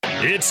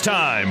It's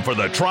time for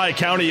the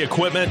Tri-County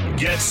Equipment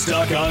Get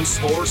Stuck on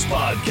Sports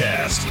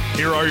podcast.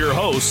 Here are your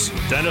hosts,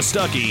 Dennis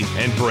Stuckey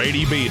and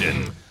Brady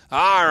Beaton.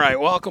 All right,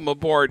 welcome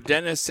aboard,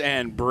 Dennis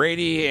and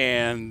Brady,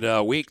 and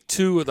week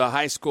 2 of the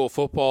high school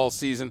football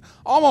season.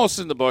 Almost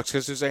in the books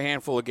because there's a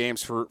handful of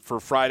games for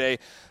Friday,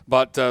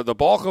 but the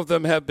bulk of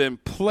them have been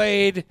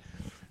played.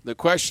 The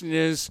question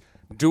is,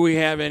 do we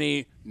have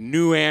any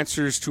new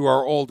answers to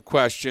our old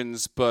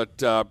questions? But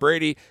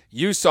Brady,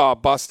 you saw a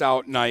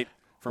bust-out night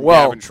from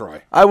Gavin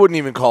Troy. I wouldn't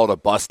even call it a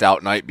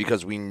bust-out night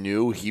because we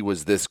knew he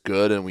was this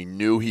good and we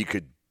knew he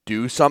could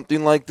do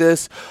something like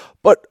this.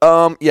 But,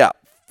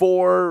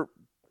 4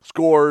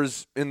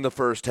 scores in the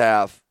first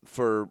half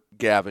for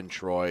Gavin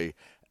Troy,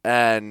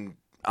 and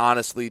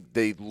honestly,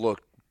 they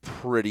looked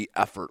pretty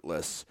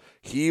effortless.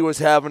 He was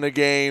having a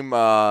game.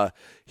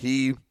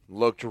 He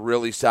looked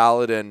really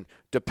solid, and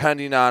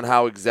depending on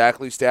how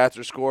exactly stats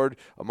are scored,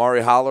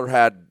 Amari Holler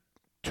had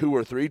 2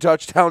 or 3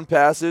 touchdown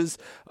passes.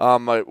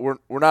 We're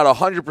not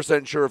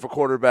 100% sure if a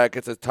quarterback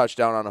gets a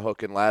touchdown on a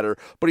hook and ladder,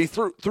 but he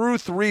threw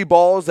 3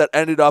 balls that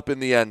ended up in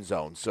the end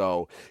zone.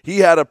 So he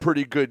had a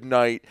pretty good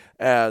night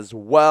as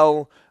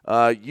well.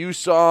 You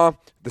saw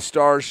the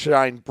stars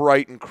shine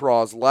bright in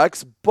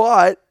Cros-Lex,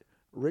 but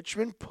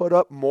Richmond put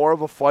up more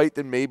of a fight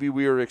than maybe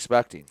we were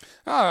expecting.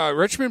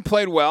 Richmond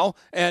played well,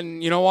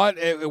 and you know what?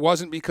 It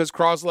wasn't because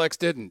Cros-Lex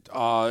didn't.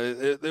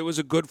 It was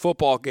a good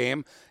football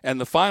game,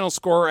 and the final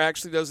score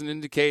actually doesn't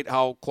indicate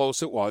how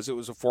close it was. It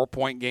was a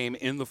 4-point game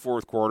in the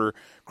fourth quarter.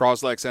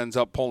 Cros-Lex ends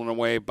up pulling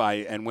away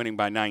and winning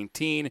by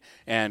 19,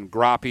 and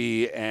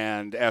Grappi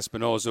and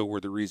Espinoza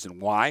were the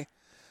reason why.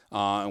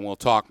 And we'll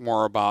talk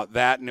more about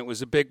that, and it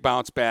was a big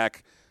bounce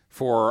back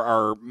for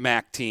our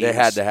MAC teams. They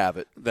had to have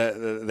it.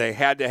 They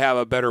had to have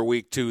a better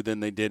week 2 than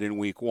they did in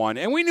week 1.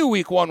 And we knew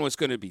week 1 was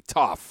going to be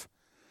tough.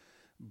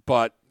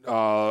 But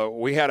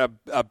we had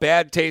a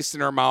bad taste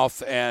in our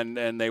mouth,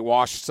 and they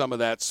washed some of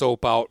that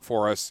soap out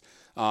for us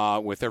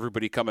with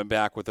everybody coming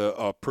back with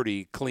a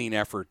pretty clean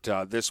effort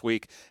this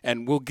week.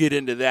 And we'll get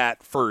into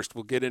that first.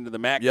 We'll get into the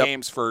MAC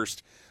games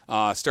first,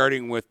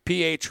 starting with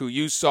PH, who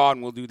you saw,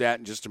 and we'll do that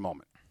in just a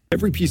moment.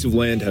 Every piece of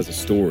land has a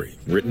story,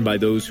 written by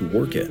those who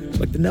work it,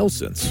 like the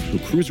Nelsons, who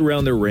cruise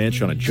around their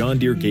ranch on a John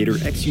Deere Gator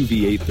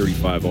XUV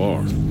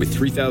 835R. With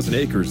 3,000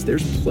 acres,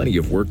 there's plenty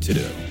of work to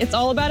do. It's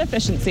all about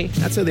efficiency.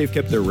 That's how they've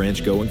kept their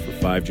ranch going for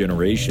 5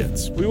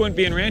 generations. We wouldn't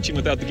be in ranching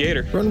without the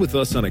Gator. Run with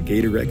us on a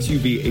Gator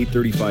XUV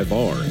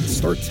 835R and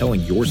start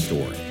telling your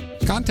story.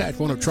 Contact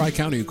one of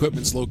Tri-County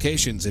Equipment's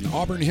locations in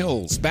Auburn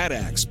Hills, Bad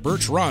Axe,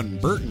 Birch Run,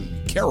 Burton,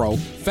 Caro,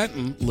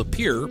 Fenton,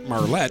 Lapeer,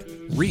 Marlette,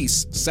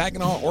 Reese,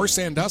 Saginaw, or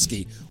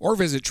Sandusky, or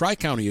visit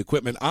Tri-County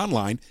Equipment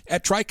online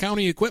at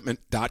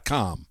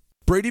tricountyequipment.com.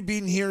 Brady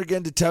Beaton here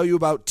again to tell you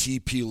about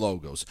TP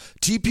Logos.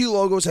 TP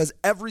Logos has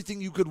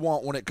everything you could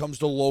want when it comes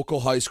to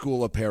local high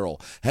school apparel.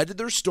 Head to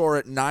their store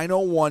at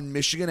 901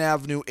 Michigan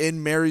Avenue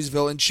in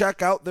Marysville and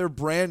check out their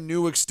brand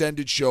new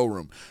extended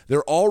showroom.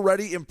 Their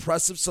already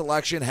impressive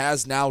selection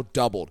has now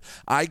doubled.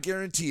 I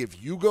guarantee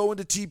if you go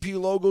into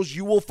TP Logos,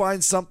 you will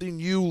find something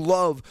you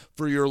love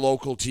for your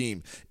local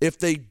team. If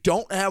they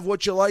don't have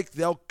what you like,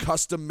 they'll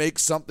custom make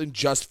something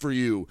just for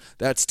you.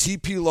 That's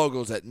TP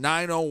Logos at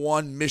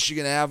 901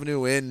 Michigan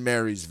Avenue in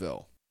Marysville.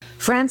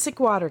 Frantic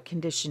Water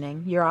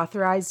Conditioning, your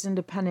authorized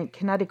independent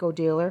Connecticut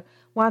dealer,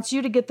 wants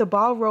you to get the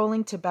ball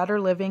rolling to better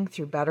living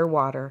through better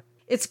water.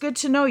 It's good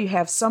to know you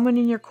have someone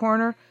in your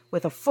corner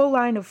with a full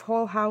line of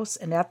whole house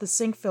and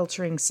at-the-sink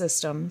filtering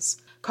systems.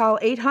 Call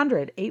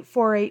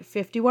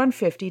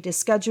 800-848-5150 to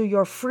schedule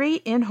your free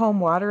in-home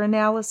water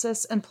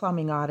analysis and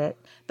plumbing audit.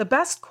 The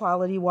best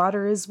quality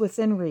water is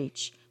within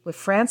reach with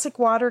Frantic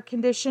Water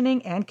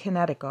Conditioning and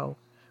Connecticut.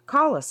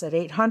 Call us at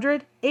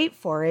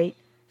 800-848-5150.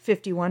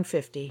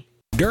 5150.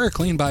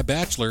 DuraClean by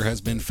Bachelor has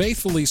been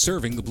faithfully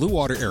serving the Blue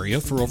Water area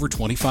for over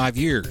 25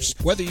 years.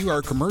 Whether you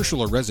are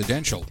commercial or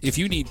residential, if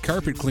you need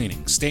carpet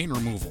cleaning, stain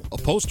removal,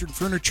 upholstered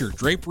furniture,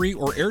 drapery,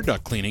 or air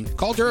duct cleaning,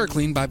 call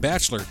DuraClean by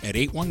Bachelor at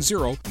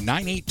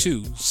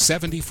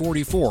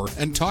 810-982-7044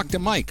 and talk to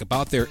Mike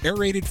about their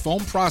aerated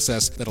foam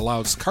process that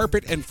allows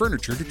carpet and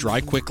furniture to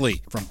dry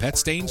quickly. From pet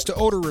stains to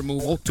odor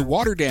removal to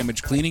water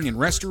damage cleaning and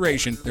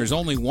restoration, there's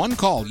only one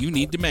call you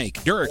need to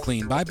make.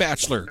 DuraClean by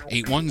Bachelor,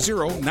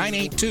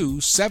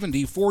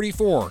 810-982-7044.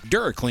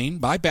 DuraClean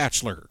by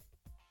Bachelor.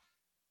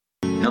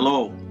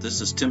 Hello,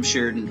 this is Tim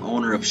Sheridan,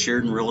 owner of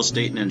Sheridan Real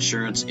Estate and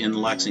Insurance in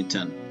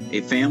Lexington,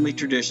 a family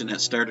tradition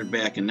that started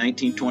back in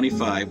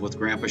 1925 with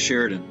Grandpa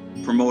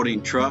Sheridan.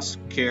 Promoting trust,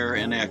 care,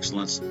 and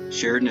excellence,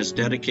 Sheridan is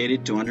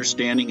dedicated to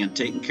understanding and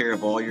taking care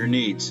of all your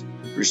needs.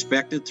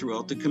 Respected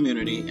throughout the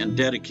community and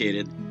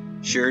dedicated,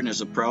 Sheridan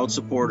is a proud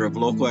supporter of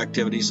local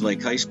activities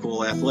like high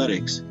school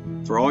athletics.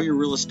 For all your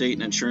real estate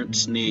and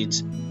insurance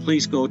needs,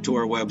 please go to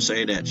our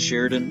website at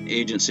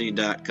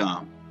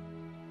SheridanAgency.com.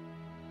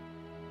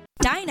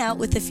 Dine out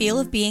with the feel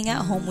of being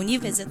at home when you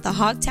visit the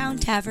Hogtown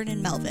Tavern in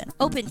Melvin.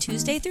 Open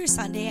Tuesday through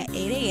Sunday at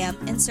 8 a.m.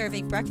 and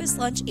serving breakfast,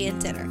 lunch, and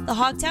dinner. The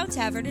Hogtown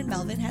Tavern in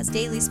Melvin has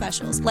daily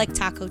specials like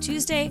Taco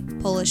Tuesday,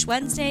 Polish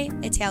Wednesday,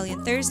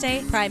 Italian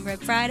Thursday, Prime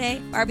Rib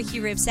Friday,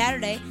 Barbecue Rib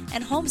Saturday,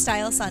 and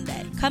Homestyle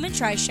Sunday. Come and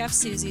try Chef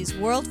Susie's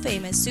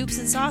world-famous soups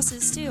and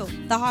sauces, too.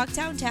 The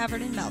Hogtown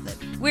Tavern in Melvin.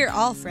 We're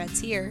all friends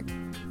here.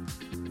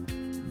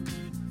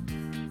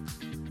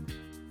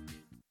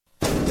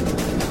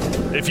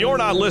 If you're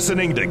not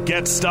listening to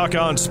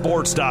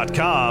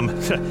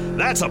GetStuckOnSports.com,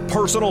 that's a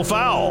personal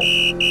foul.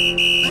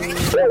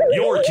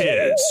 Your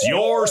kids,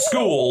 your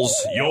schools,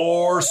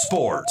 your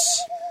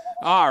sports.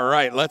 All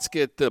right, let's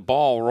get the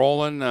ball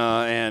rolling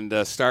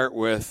and start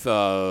with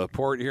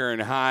Port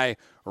Huron High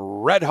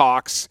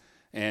Redhawks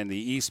and the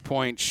East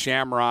Point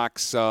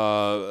Shamrocks.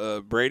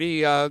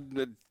 Brady,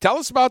 tell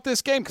us about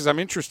this game because I'm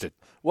interested.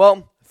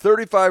 Well,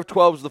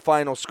 35-12 is the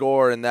final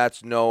score, and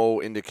that's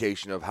no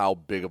indication of how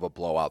big of a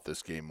blowout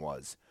this game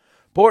was.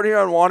 Port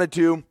Huron wanted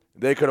to.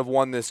 They could have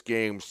won this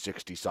game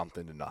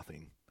 60-something to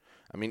nothing.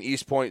 I mean,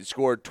 East Point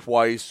scored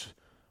twice.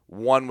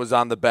 One was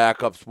on the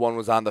backups. One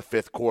was on the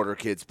fifth quarter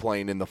kids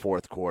playing in the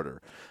fourth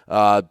quarter.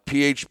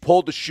 PH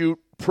pulled the chute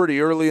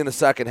pretty early in the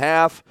second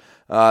half.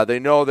 They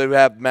know they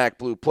have Mac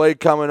Blue Play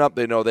coming up.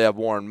 They know they have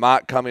Warren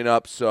Mott coming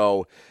up.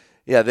 So,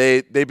 yeah,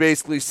 they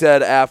basically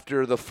said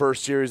after the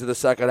first series of the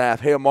second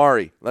half, hey,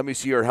 Amari, let me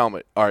see your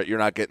helmet. All right, you're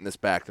not getting this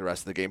back the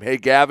rest of the game. Hey,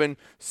 Gavin,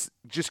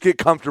 just get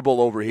comfortable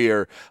over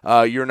here.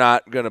 You're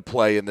not going to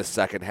play in the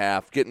second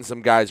half. Getting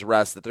some guys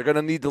rest that they're going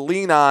to need to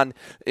lean on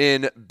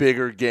in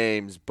bigger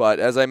games. But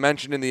as I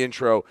mentioned in the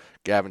intro,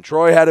 Gavin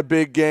Troy had a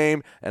big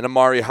game, and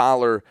Amari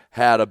Holler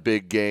had a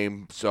big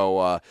game.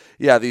 So,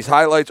 these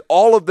highlights,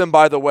 all of them,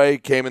 by the way,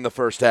 came in the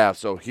first half.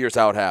 So here's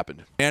how it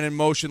happened. Man in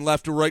motion,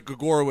 left to right,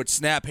 Gregorowicz,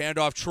 snap,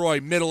 handoff,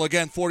 Troy, middle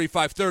again,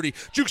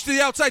 45-30. Jukes to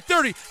the outside,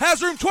 30,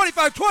 has room,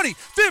 25-20,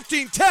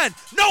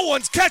 15-10. No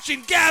one's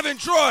catching Gavin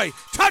Troy.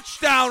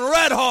 Touchdown,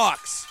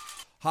 Redhawks.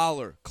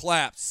 Holler,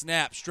 claps,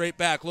 snap, straight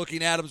back,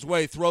 looking Adams'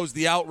 way, throws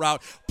the out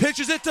route,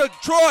 pitches it to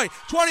Troy,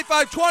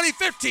 25-20,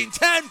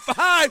 15-10,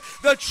 5,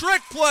 the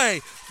trick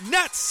play,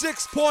 net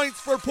 6 points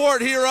for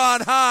Port Huron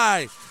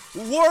High,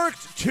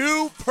 worked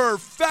to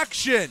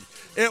perfection.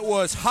 It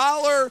was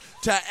Holler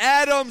to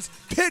Adams,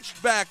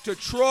 pitched back to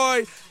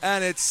Troy,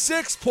 and it's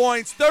 6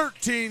 points,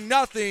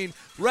 13-0,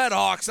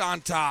 Redhawks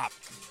on top.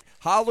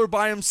 Holler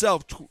by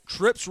himself,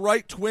 trips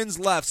right, twins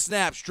left,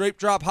 snap, straight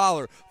drop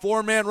Holler,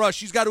 four-man rush.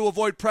 He's got to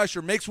avoid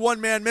pressure, makes one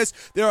man miss.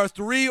 There are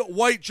three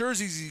white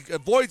jerseys. He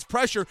avoids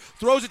pressure,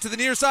 throws it to the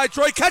near side.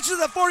 Troy catches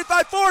it at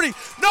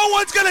 45-40. No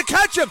one's going to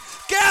catch him.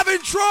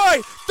 Gavin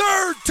Troy,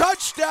 third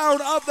touchdown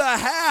of the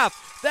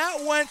half.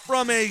 That went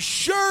from a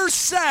sure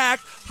sack.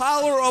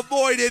 Holler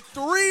avoided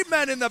three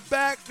men in the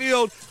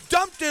backfield,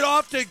 dumped it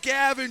off to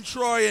Gavin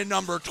Troy, and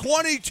number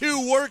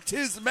 22 worked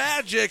his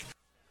magic.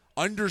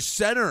 Under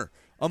center,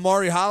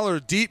 Amari Holler,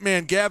 deep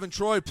man, Gavin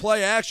Troy,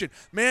 play action.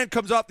 Man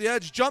comes off the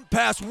edge, jump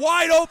pass,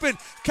 wide open,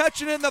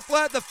 catching in the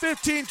flat, the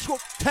 15,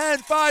 10,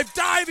 5,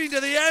 diving to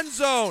the end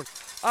zone.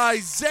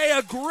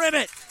 Isaiah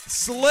Grimmett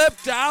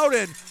slipped out,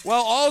 and,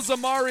 well, all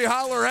Amari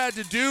Holler had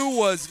to do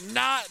was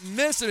not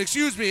miss it.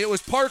 It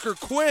was Parker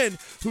Quinn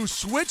who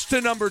switched to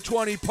number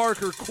 20,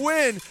 Parker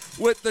Quinn,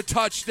 with the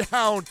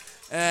touchdown.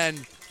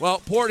 And,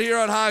 well, Port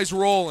Huron High's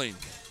rolling.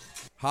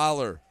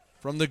 Holler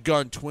from the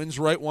gun, twins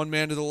right, one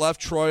man to the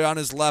left, Troy on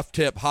his left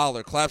hip.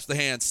 Holler claps the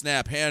hand,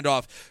 snap,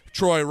 handoff.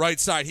 Troy right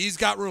side, he's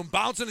got room,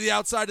 bouncing to the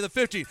outside of the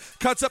 15,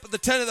 cuts up at the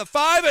 10 of the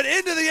 5, and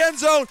into the end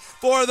zone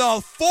for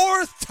the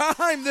fourth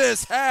time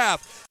this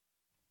half.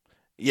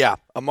 Yeah,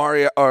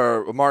 Amari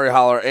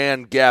Holler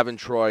and Gavin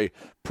Troy,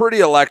 pretty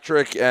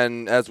electric,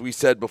 and as we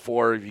said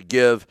before, if you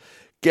give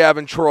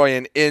Gavin Troy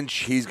an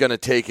inch, he's going to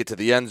take it to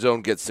the end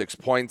zone, get 6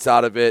 points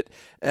out of it.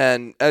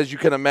 And as you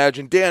can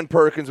imagine, Dan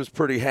Perkins was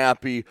pretty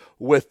happy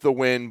with the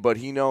win, but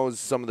he knows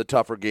some of the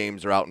tougher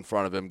games are out in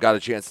front of him. Got a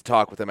chance to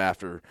talk with him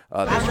after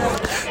this one.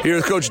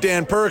 Here's Coach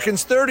Dan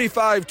Perkins,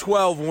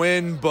 35-12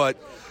 win,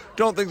 but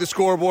don't think the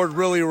scoreboard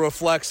really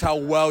reflects how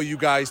well you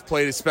guys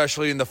played,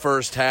 especially in the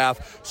first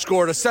half.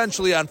 Scored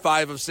essentially on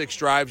 5 of 6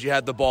 drives. You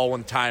had the ball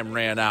when time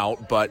ran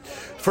out, but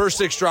first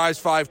 6 drives,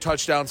 5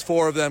 touchdowns,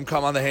 4 of them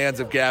come on the hands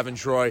of Gavin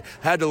Troy.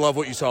 Had to love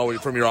what you saw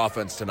from your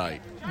offense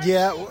tonight.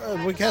 Yeah,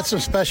 we got some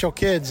special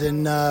kids,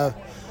 and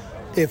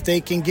if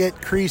they can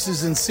get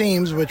creases and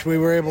seams, which we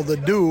were able to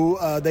do,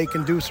 they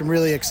can do some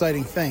really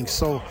exciting things.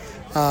 So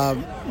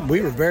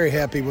we were very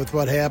happy with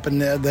what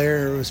happened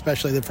there,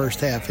 especially the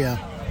first half, yeah.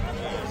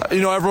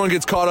 Everyone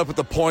gets caught up with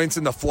the points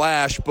and the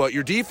flash, but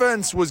your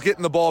defense was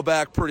getting the ball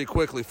back pretty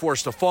quickly.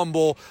 Forced a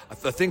fumble, I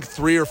think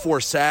 3 or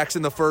 4 sacks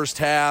in the first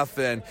half,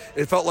 and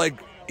it felt like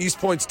East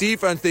Point's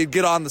defense, they'd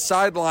get on the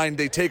sideline,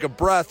 they'd take a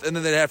breath, and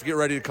then they'd have to get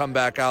ready to come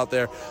back out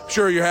there. I'm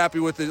sure you're happy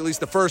with at least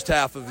the first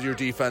half of your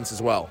defense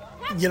as well.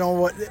 You know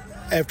what?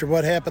 After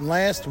what happened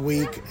last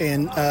week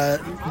and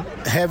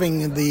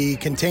having the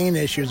contain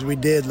issues we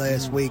did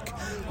last week,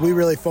 we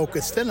really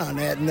focused in on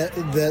that, and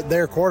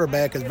their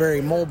quarterback is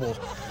very mobile.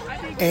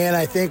 And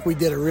I think we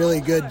did a really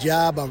good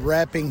job of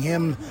wrapping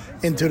him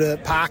into the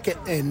pocket.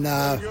 And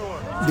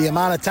the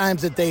amount of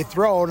times that they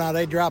throw, now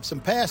they drop some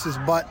passes,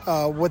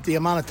 but with the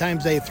amount of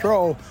times they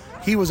throw,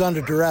 he was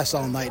under duress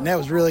all night. And that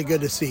was really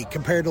good to see.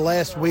 Compared to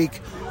last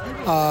week,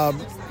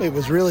 it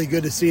was really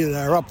good to see that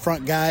our up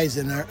front guys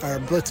and our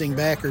blitzing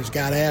backers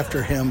got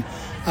after him.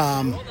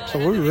 So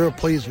we were real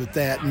pleased with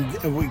that.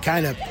 And we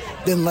kind of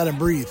didn't let him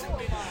breathe.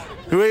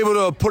 You were able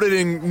to put it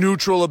in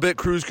neutral a bit,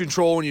 cruise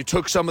control, when you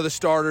took some of the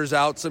starters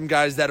out, some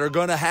guys that are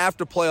going to have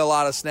to play a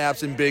lot of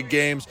snaps in big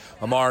games.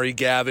 Amari,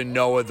 Gavin,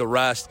 Noah, the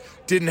rest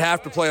didn't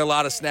have to play a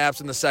lot of snaps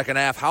in the second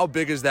half. How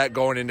big is that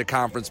going into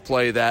conference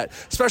play that,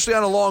 especially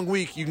on a long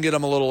week, you can get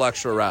them a little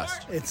extra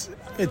rest? It's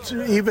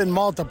even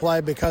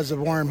multiplied because of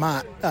Warren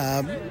Mott.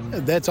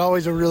 That's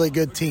always a really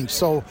good team.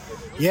 So,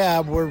 yeah,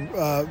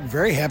 we're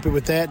very happy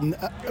with that. And,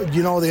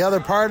 the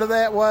other part of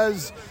that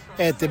was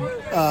at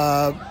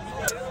the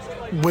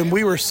when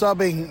we were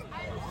subbing,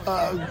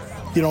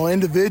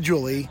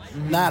 individually,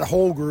 not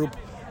whole group,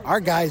 our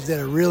guys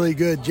did a really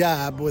good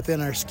job within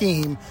our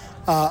scheme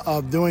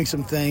of doing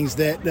some things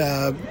that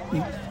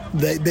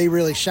they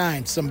really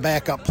shined, some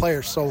backup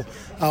players. So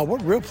we're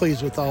real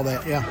pleased with all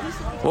that, yeah.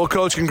 Well,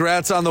 Coach,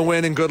 congrats on the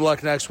win and good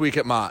luck next week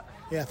at Mott.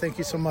 Yeah, thank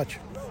you so much.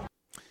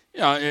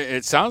 Yeah,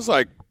 it sounds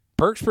like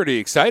Perk's pretty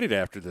excited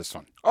after this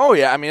one. Oh,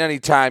 yeah. I mean,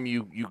 anytime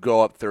you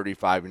go up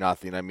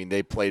 35-0, I mean,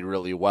 they played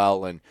really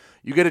well, and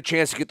you get a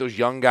chance to get those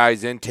young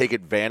guys in, take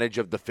advantage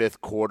of the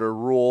fifth quarter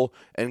rule,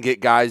 and get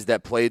guys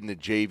that played in the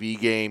JV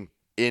game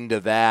into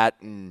that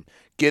and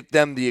get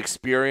them the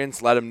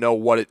experience, let them know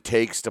what it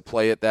takes to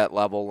play at that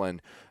level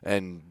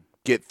and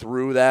get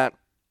through that.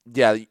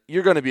 Yeah,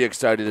 you're going to be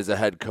excited as a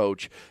head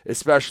coach,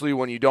 especially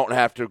when you don't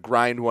have to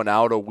grind one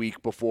out a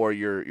week before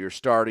you're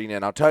starting.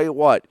 And I'll tell you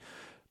what,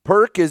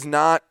 Perk is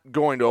not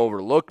going to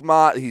overlook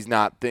Mott. He's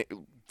not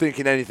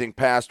thinking anything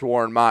past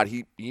Warren Mott.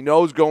 He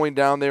knows going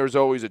down there is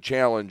always a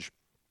challenge,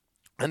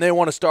 and they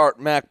want to start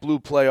Mac Blue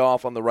play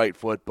off on the right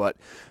foot. But,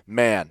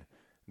 man,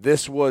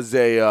 this was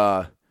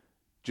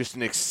just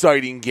an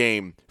exciting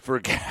game for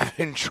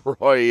Gavin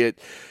Troy.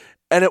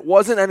 And it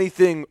wasn't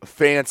anything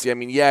fancy. I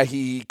mean, yeah,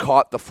 he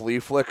caught the flea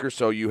flicker,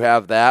 so you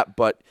have that,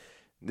 but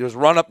there's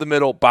run up the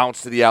middle,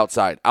 bounce to the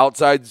outside.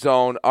 Outside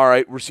zone, all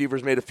right,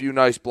 receivers made a few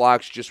nice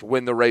blocks, just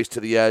win the race to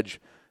the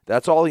edge.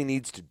 That's all he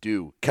needs to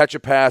do. Catch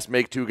a pass,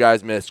 make two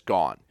guys miss,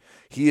 gone.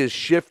 He is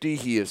shifty,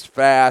 he is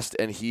fast,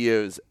 and he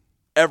is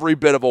every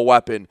bit of a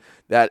weapon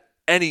that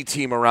any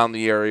team around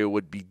the area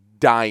would be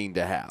dying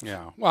to have.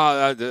 Yeah,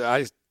 well,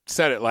 I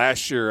said it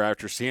last year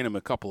after seeing him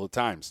a couple of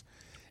times.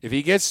 If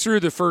he gets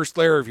through the first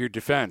layer of your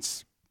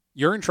defense,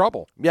 you're in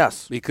trouble.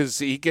 Yes. Because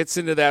he gets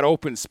into that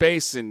open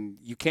space and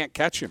you can't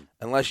catch him.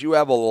 Unless you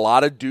have a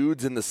lot of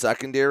dudes in the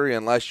secondary,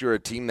 unless you're a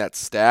team that's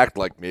stacked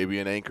like maybe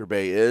an Anchor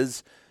Bay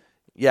is,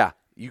 yeah,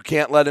 you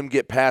can't let him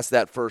get past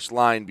that first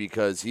line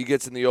because he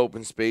gets in the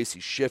open space,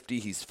 he's shifty,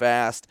 he's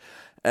fast,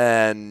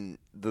 and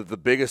the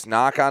biggest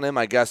knock on him,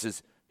 I guess,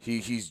 is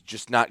he's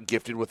just not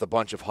gifted with a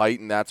bunch of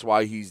height, and that's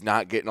why he's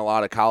not getting a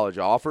lot of college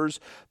offers.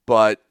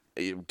 But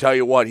tell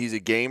you what, he's a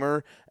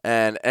gamer,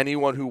 and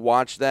anyone who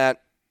watched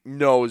that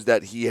knows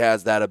that he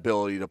has that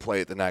ability to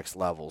play at the next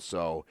level.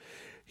 So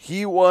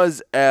he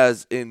was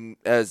as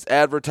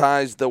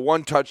advertised. The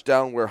one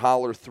touchdown where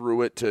Holler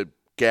threw it to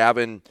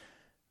Gavin,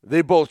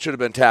 they both should have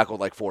been tackled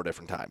like 4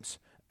 different times.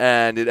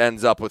 And it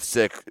ends up with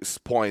 6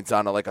 points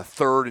on a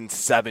 3rd and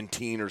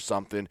 17 or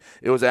something.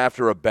 It was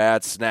after a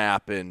bad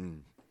snap,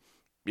 and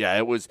yeah,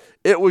 it was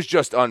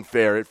just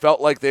unfair. It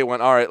felt like they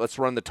went, all right, let's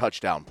run the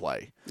touchdown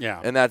play.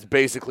 Yeah. And that's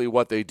basically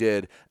what they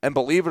did. And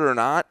believe it or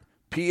not,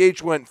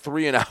 PH went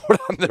 3 and out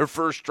on their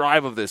first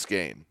drive of this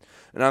game.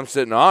 And I'm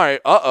sitting, all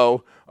right,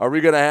 are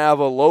we going to have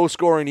a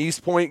low-scoring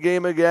East Point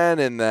game again?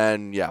 And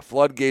then, yeah,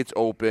 floodgates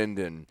opened.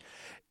 And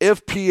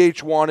if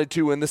PH wanted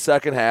to in the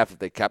second half, if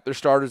they kept their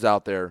starters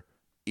out there,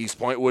 East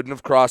Point wouldn't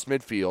have crossed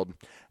midfield.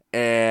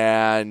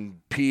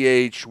 And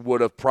PH would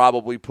have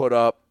probably put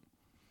up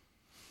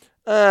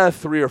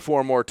 3 or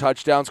 4 more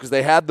touchdowns because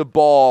they had the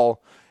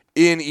ball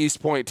in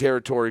East Point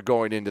territory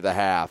going into the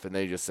half. And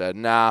they just said,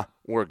 nah,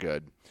 we're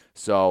good.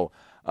 So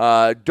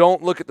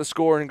don't look at the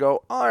score and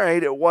go, all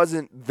right, it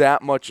wasn't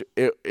that much.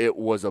 It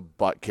was a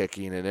butt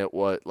kicking, and it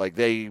was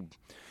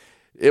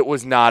it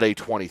was not a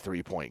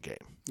 23-point game.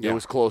 Yeah. It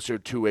was closer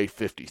to a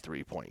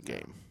 53-point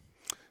game.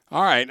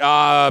 All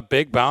right,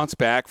 big bounce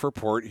back for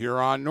Port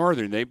Huron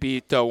Northern. They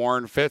beat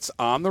Warren Fitz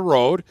on the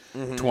road,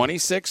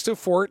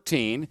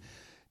 26-14.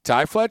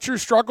 Ty Fletcher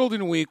struggled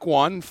in week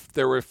 1.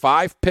 There were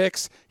 5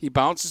 picks. He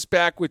bounces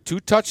back with 2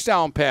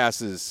 touchdown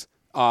passes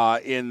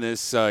in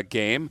this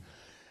game.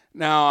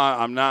 Now,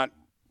 I'm not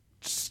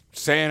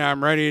saying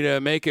I'm ready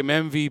to make him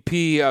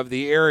MVP of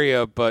the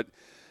area, but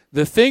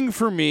the thing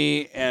for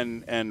me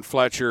and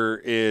Fletcher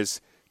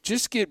is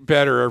just get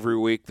better every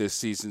week this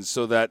season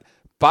so that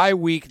by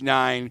week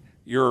 9,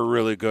 you're a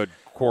really good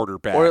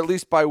quarterback. Or at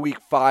least by week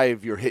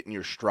 5, you're hitting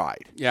your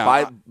stride.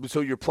 Yeah.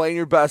 So you're playing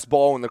your best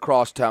ball when the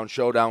Crosstown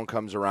Showdown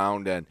comes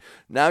around, and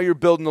now you're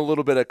building a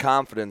little bit of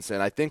confidence,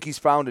 and I think he's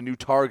found a new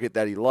target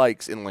that he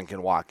likes in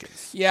Lincoln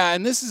Watkins. Yeah,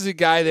 and this is a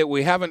guy that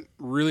we haven't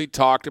really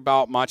talked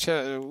about much.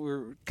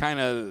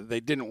 They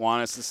didn't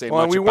want us to say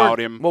much about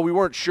him. Well, we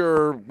weren't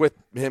sure with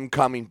him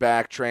coming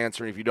back,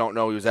 transferring. If you don't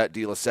know, he was at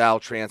De La Salle,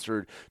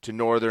 transferred to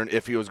Northern,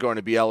 if he was going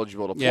to be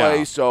eligible to play.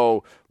 Yeah.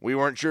 So we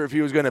weren't sure if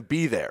he was going to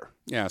be there.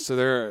 Yeah, so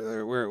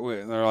they're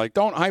like,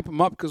 don't hype him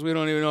up because we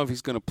don't even know if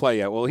he's going to play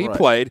yet. Well, he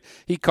played.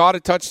 He caught a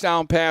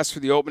touchdown pass for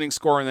the opening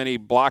score, and then he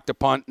blocked a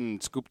punt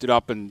and scooped it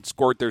up and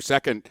scored their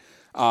second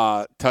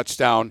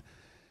touchdown.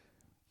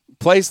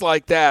 Plays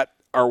like that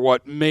are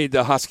what made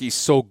the Huskies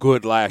so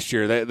good last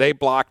year. They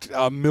blocked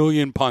 1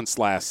 million punts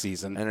last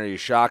season. And are you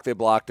shocked they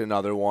blocked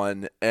another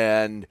one?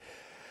 And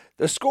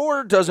the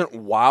score doesn't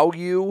wow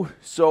you,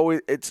 so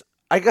it's.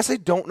 I guess I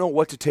don't know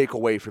what to take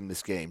away from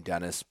this game,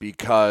 Dennis,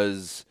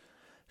 because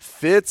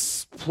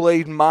Fitz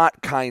played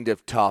Mott kind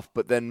of tough,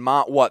 but then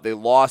Mott, they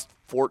lost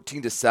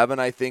 14-7,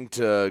 I think,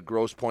 to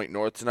Grosse Pointe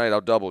North tonight. I'll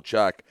double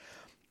check.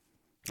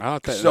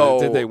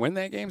 Did they win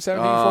that game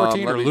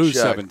 17-14 or lose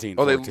 17-14?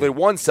 Oh, they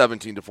won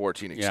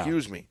 17-14.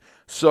 Excuse me.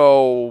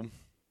 So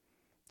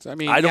I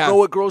mean, I don't know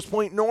what Grosse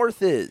Pointe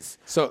North is.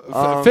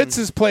 So Fitz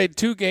has played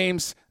 2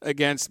 games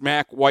against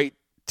Mac White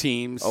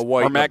teams,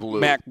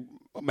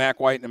 Mac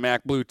White and a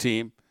Mac Blue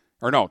team,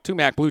 or no, 2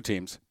 Mac Blue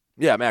teams.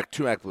 Yeah,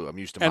 two Mac Blue. I'm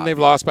used to. And they've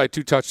lost by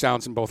 2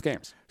 touchdowns in both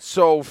games.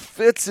 So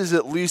Fitz is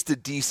at least a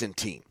decent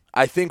team.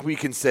 I think we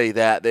can say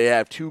that. They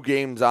have 2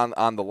 games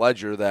on the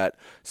ledger that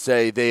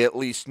say they at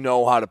least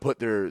know how to put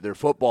their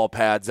football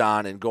pads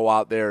on and go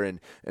out there and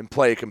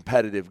play a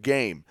competitive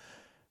game.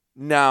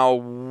 Now,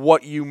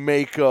 what you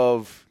make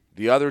of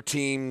the other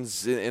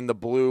teams in the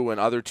blue and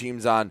other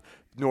teams on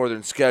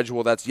Northern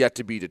schedule, that's yet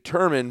to be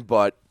determined,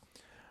 but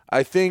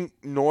I think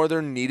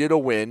Northern needed a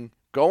win.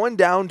 Going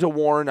down to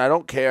Warren, I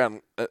don't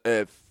care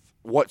if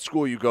what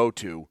school you go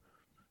to,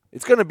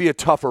 it's going to be a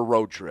tougher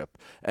road trip.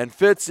 And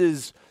Fitz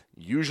is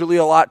usually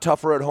a lot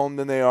tougher at home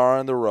than they are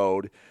on the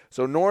road.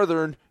 So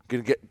Northern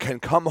can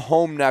come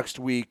home next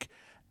week,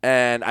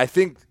 and I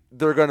think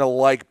they're going to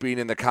like being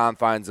in the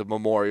confines of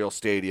Memorial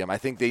Stadium. I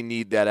think they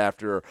need that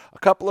after a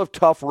couple of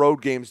tough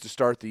road games to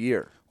start the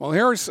year. Well,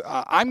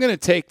 I'm going to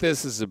take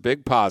this as a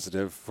big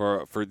positive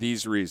for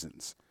these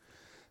reasons.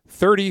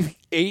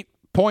 38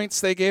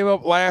 points they gave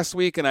up last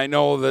week, and I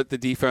know that the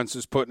defense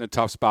was put in a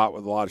tough spot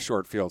with a lot of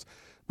short fields,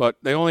 but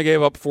they only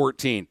gave up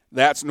 14.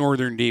 That's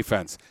Northern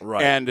defense.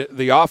 Right. And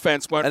the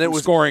offense went from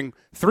scoring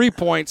 3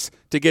 points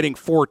to getting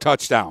 4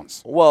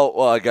 touchdowns. Well,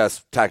 I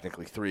guess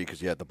technically 3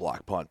 because you had the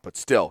block punt, but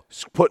still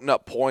putting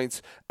up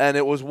points. And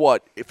it was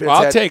what?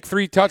 I'll take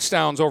 3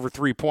 touchdowns over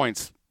 3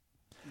 points.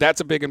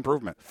 That's a big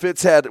improvement.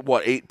 Fitz had,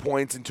 8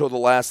 points until the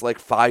last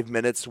 5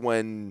 minutes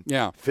when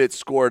Fitz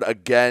scored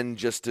again,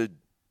 just a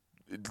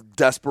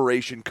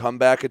desperation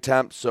comeback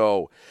attempt.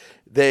 So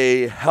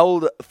they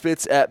held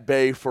Fitz at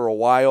bay for a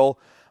while.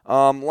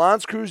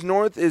 L'Anse Creuse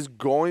North is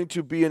going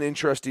to be an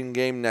interesting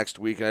game next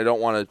week, and I don't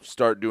want to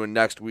start doing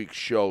next week's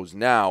shows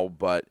now,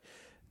 but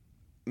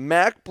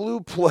Mac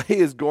Blue play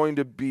is going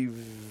to be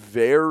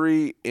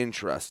very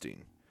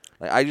interesting.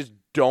 I just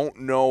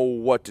don't know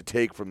what to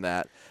take from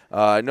that.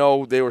 I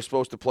know they were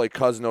supposed to play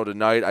Cosno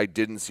tonight. I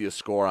didn't see a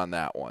score on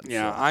that one.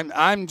 Yeah, so.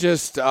 I'm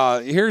just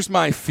here's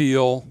my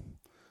feel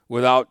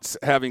without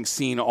having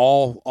seen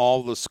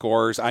all the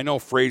scores. I know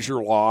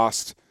Fraser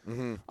lost.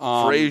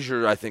 Mm-hmm.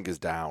 Fraser, I think, is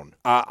down.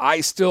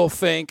 I still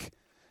think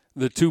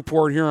the 2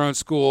 Port Huron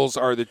schools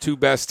are the 2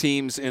 best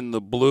teams in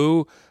the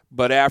blue,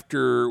 but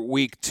after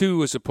week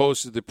 2 as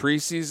opposed to the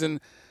preseason,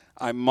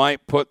 I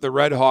might put the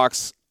Red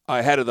Hawks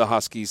ahead of the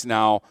Huskies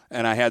now,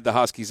 and I had the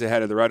Huskies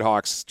ahead of the Red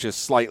Hawks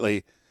just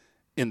slightly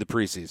in the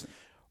preseason.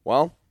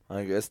 Well,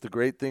 I guess the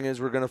great thing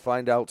is we're going to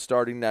find out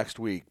starting next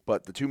week.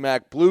 But the 2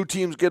 Mac Blue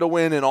teams get a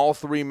win, and all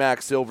 3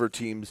 Mac Silver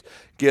teams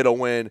get a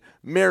win.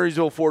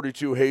 Marysville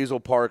 42,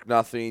 Hazel Park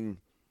nothing.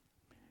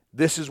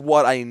 This is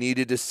what I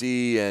needed to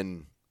see,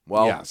 and,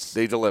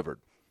 they delivered.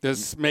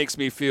 This makes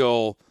me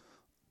feel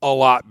a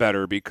lot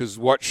better because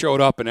what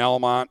showed up in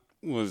Almont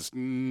was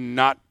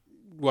not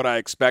what I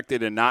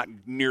expected and not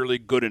nearly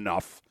good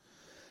enough.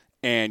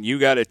 And you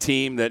got a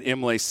team that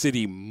Imlay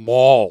City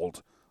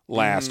mauled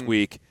last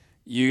week.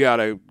 You got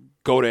to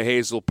go to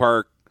Hazel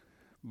Park,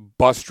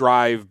 bus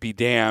drive, be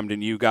damned,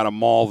 and you got to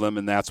maul them,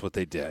 and that's what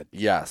they did.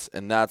 Yes,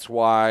 and that's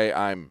why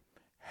I'm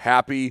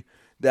happy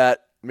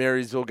that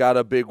Marysville got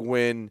a big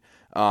win.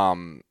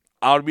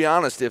 I'll be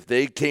honest, if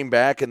they came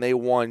back and they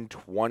won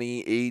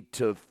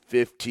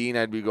 28-15,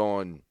 I'd be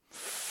going,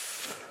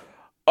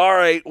 all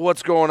right,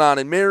 what's going on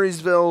in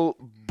Marysville?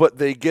 But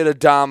they get a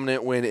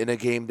dominant win in a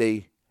game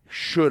they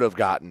should have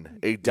gotten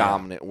a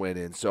dominant win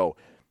in. So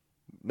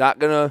not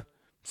going to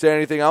say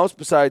anything else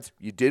besides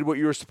you did what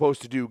you were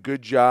supposed to do.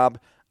 Good job.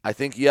 I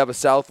think you have a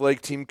South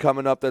Lake team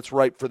coming up that's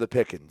ripe for the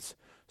pickings.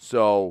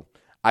 So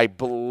I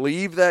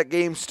believe that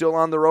game's still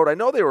on the road. I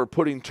know they were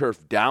putting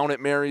turf down at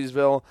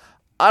Marysville.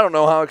 I don't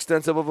know how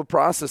extensive of a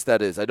process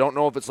that is. I don't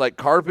know if it's like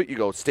carpet. You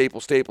go staple,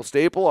 staple,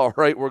 staple. All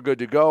right, we're good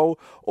to go.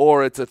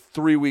 Or it's a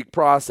 3-week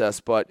process.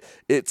 But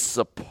it's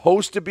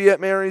supposed to be at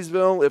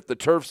Marysville. If the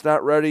turf's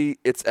not ready,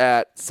 it's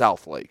at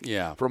Southlake.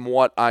 Yeah. From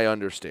what I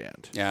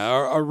understand.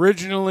 Yeah.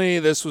 Originally,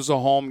 this was a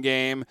home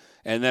game.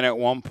 And then at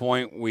one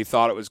point, we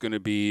thought it was going to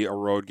be a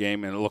road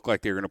game. And it looked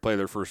like they were going to play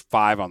their first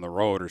 5 on the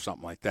road or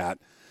something like that.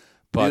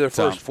 But their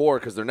first 4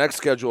 because their next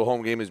scheduled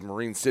home game is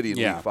Marine City in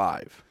Week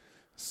 5.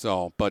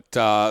 So, but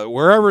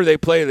wherever they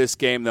play this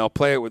game, they'll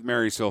play it with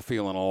Marysville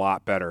feeling a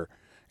lot better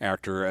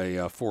after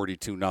a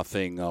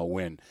 42-0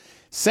 win.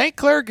 St.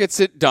 Clair gets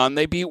it done.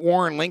 They beat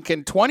Warren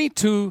Lincoln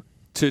 22-2.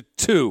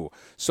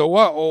 So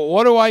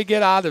what do I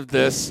get out of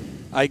this?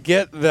 I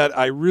get that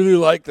I really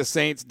like the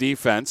Saints'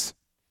 defense.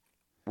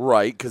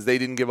 Right, because they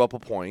didn't give up a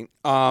point.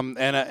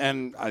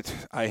 And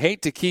I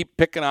hate to keep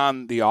picking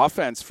on the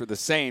offense for the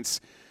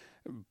Saints,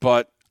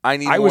 but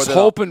I was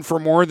hoping for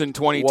more than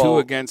 22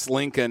 against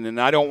Lincoln,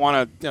 and I don't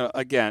want to.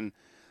 Again,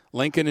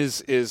 Lincoln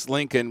is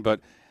Lincoln,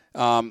 but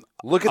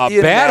look at a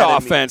bad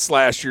offense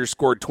last year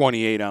scored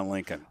 28 on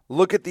Lincoln.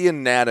 Look at the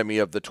anatomy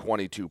of the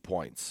 22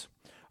 points: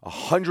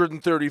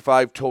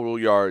 135 total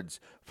yards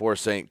for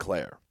St.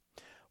 Clair.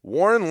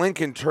 Warren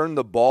Lincoln turned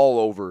the ball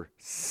over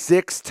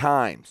 6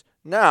 times.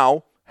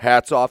 Now,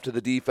 hats off to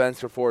the defense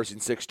for forcing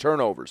 6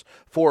 turnovers,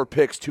 4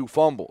 picks, 2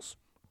 fumbles.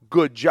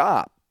 Good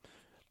job.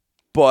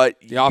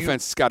 But the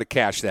offense has got to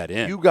cash that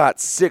in. You got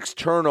 6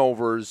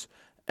 turnovers,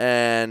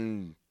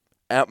 and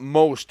at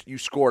most you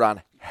scored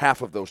on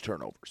half of those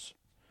turnovers.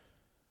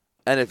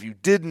 And if you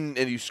didn't,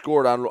 and you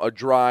scored on a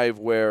drive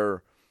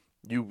where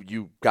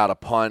you got a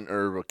punt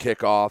or a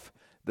kickoff,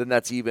 then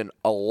that's even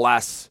a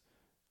less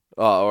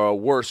or a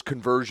worse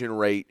conversion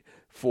rate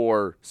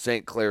for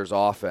St. Clair's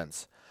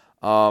offense.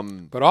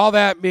 But all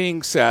that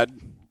being said,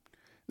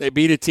 they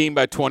beat a team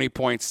by 20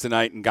 points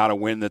tonight and got a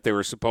win that they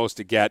were supposed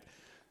to get.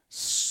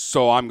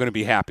 So I'm going to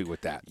be happy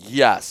with that.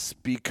 Yes,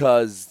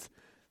 because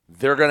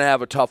they're going to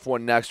have a tough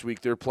one next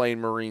week. They're playing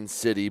Marine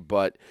City.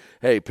 But,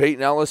 hey,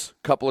 Peyton Ellis,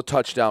 couple of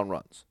touchdown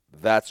runs.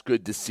 That's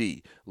good to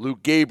see.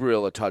 Luke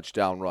Gabriel, a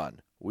touchdown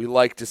run. We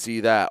like to see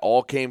that.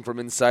 All came from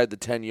inside the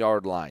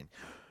 10-yard line.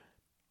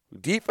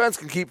 Defense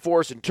can keep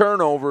forcing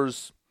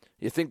turnovers.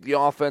 You think the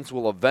offense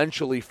will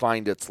eventually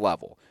find its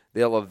level.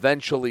 They'll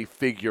eventually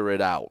figure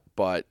it out.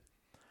 But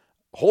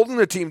holding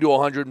the team to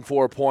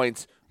 104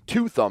 points,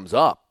 2 thumbs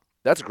up.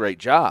 That's a great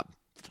job.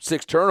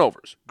 6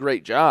 turnovers.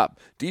 Great job.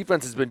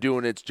 Defense has been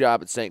doing its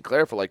job at St.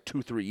 Clair for like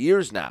 2-3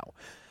 years now.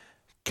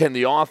 Can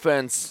the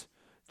offense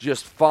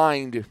just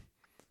find,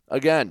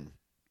 again,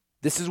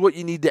 this is what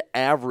you need to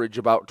average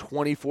about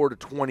 24 to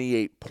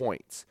 28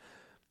 points.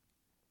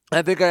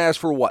 I think I asked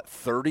for,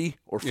 30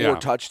 or 4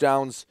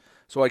 touchdowns?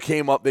 So they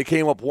came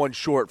up 1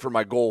 short for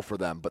my goal for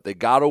them. But they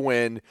got a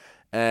win,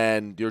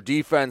 and your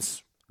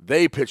defense,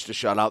 they pitched a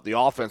shutout. The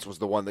offense was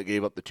the one that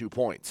gave up the 2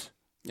 points.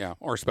 Yeah,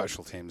 or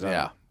special teams.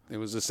 Yeah. It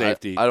was a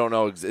safety. I don't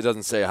know. It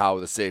doesn't say how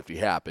the safety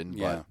happened.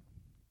 But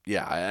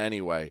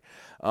anyway.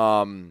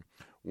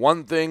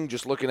 One thing,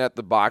 just looking at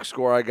the box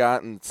score I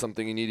got and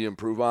something you need to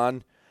improve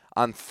on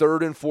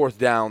 3rd and 4th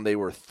down, they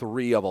were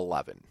 3 of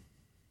 11.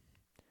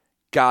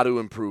 Got to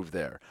improve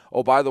there.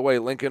 Oh, by the way,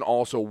 Lincoln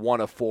also 1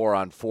 of 4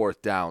 on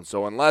 4th down.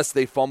 So unless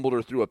they fumbled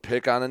or threw a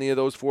pick on any of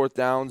those 4th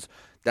downs,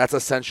 that's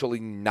essentially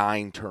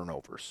 9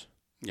 turnovers.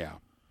 Yeah.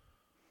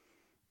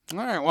 All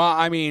right. Well,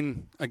 I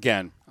mean,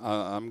 again,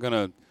 I'm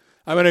gonna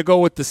go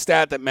with the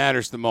stat that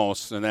matters the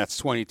most, and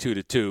that's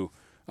 22-2.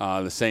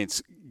 The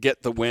Saints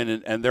get the win,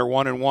 and they're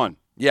 1-1.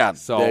 Yeah.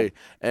 So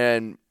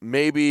and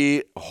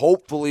maybe,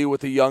 hopefully,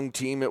 with a young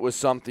team, it was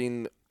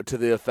something to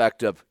the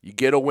effect of you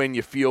get a win,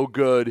 you feel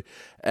good,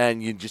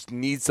 and you just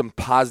need some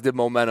positive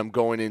momentum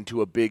going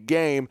into a big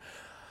game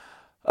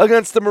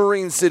against the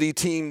Marine City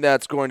team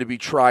that's going to be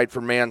tried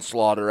for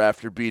manslaughter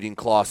after beating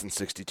Clawson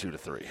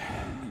 62-3.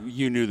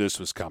 You knew this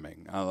was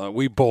coming.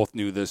 We both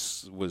knew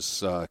this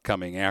was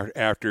coming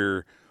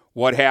after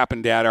what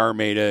happened at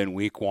Armada in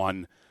Week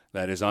 1.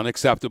 That is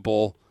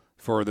unacceptable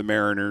for the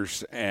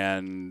Mariners,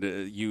 and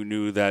you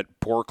knew that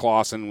poor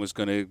Clawson was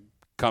going to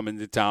come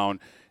into town.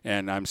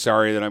 And I'm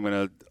sorry that I'm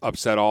going to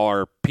upset all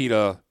our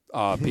PETA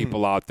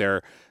people out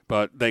there,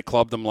 but they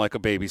clubbed them like a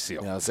baby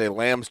seal. Yeah, say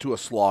lambs to a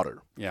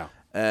slaughter. Yeah.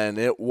 And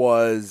it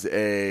was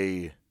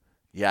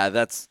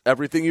that's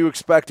everything you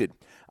expected.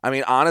 I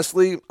mean,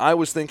 honestly, I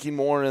was thinking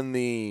more in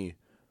the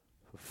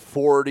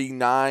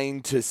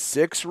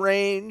 49-6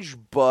 range,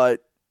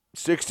 but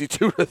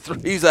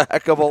 62-3 is a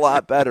heck of a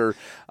lot better.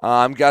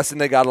 I'm guessing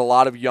they got a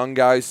lot of young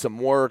guys, some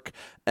work,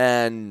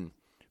 and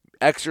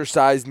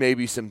exercised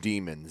maybe some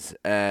demons.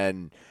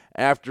 And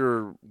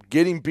after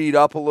getting beat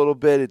up a little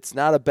bit, it's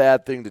not a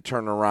bad thing to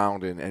turn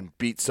around and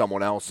beat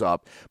someone else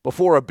up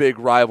before a big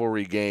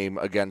rivalry game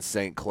against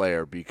St.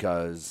 Clair,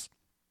 because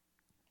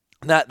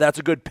that's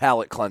a good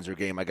palate cleanser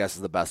game, I guess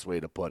is the best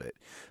way to put it.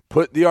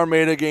 Put the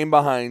Armada game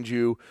behind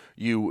you.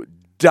 You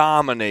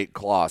dominate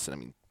Clawson. I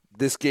mean,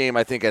 this game,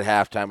 I think at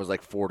halftime was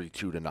like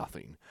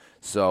 42-0.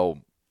 So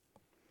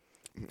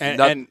And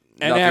nothing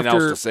after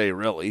else to say,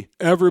 really.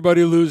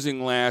 Everybody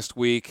losing last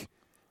week,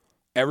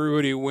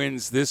 everybody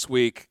wins this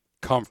week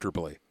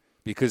comfortably.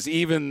 Because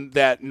even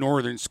that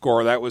Northern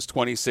score, that was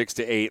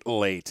 26-8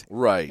 late.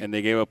 Right. And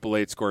they gave up a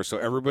late score. So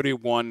everybody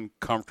won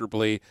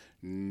comfortably.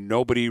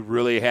 Nobody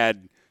really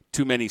had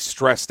too many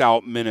stressed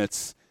out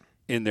minutes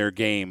in their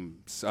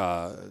games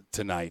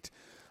tonight.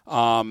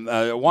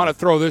 I want to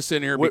throw this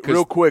in here because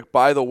real quick,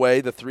 by the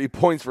way, the 3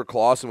 points for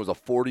Clausen was a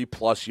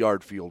 40-plus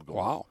yard field goal.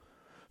 Wow.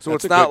 So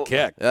That's it's a not good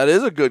kick. That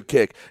is a good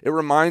kick. It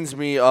reminds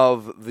me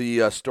of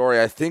the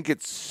story. I think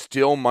it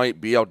still might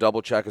be. I'll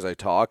double check as I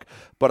talk.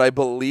 But I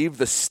believe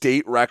the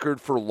state record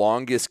for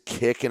longest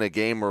kick in a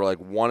game, or like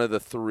one of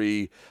the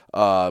 3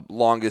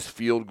 longest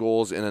field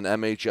goals in an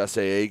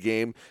MHSAA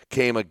game,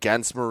 came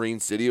against Marine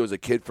City. It was a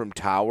kid from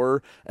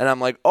Tower, and I'm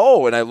like,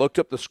 oh, and I looked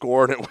up the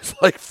score, and it was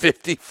like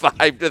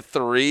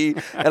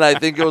 55-3, and I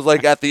think it was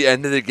like at the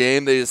end of the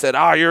game they just said,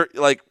 oh, you're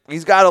like,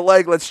 he's got a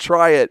leg, let's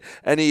try it,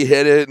 and he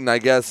hit it, and I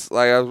guess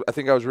I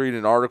think I was reading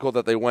an article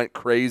that they went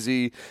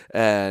crazy,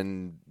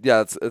 and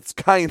yeah, it's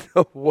kind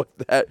of what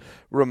that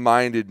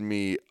reminded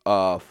me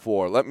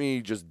for. Let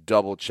me just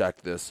double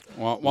check this.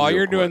 Well, while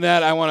you're doing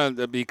that, I want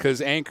to,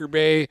 because Anchor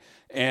Bay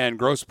and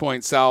Grosse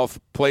Pointe South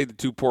played the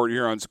 2 Port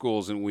Huron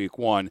schools in week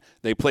 1.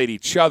 They played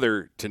each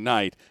other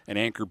tonight, and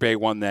Anchor Bay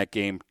won that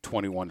game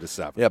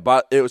 21-7. Yeah,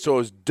 but it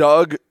was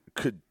Doug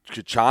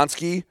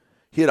Kachonsky.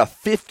 He had a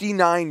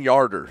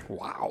 59-yarder.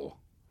 Wow.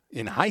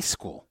 In high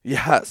school.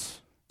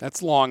 Yes.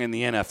 That's long in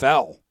the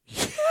NFL.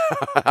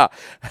 Yeah.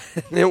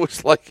 And it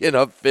was like in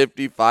a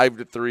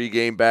 55-3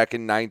 game back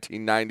in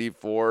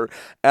 1994,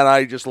 and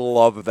I just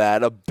love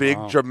that. A big,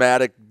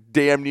 dramatic,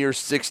 damn near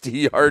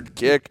 60-yard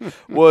kick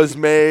was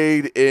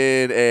made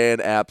in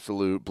an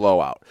absolute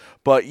blowout.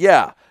 But,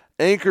 yeah,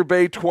 Anchor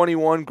Bay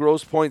 21,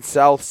 Grosse Pointe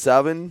South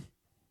 7.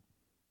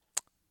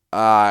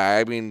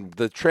 I mean,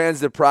 the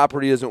transit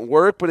property doesn't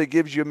work, but it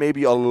gives you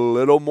maybe a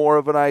little more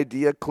of an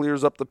idea,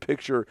 clears up the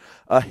picture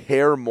a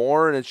hair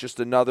more, and it's just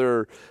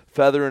another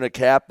feather in a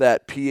cap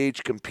that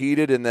PH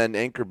competed, and then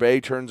Anchor Bay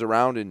turns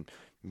around and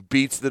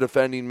beats the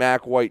defending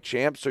MAC White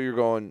champ. So you're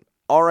going,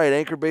 all right,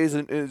 Anchor Bay is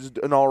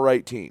an all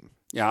right team.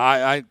 Yeah,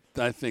 I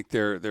think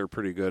they're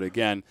pretty good.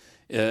 Again,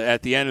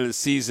 at the end of the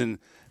season,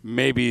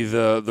 maybe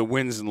the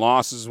wins and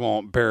losses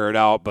won't bear it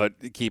out,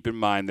 but keep in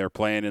mind they're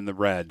playing in the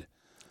red.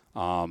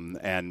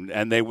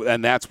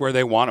 And that's where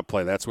they want to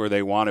play. That's where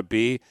they want to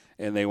be,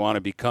 and they want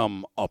to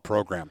become a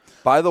program.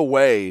 By the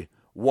way,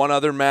 one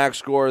other MAC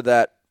score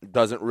that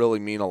doesn't really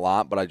mean a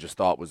lot, but I just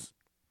thought was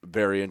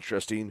very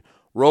interesting.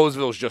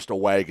 Roseville's just a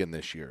wagon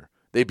this year.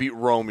 They beat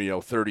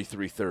Romeo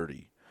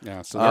 33-30.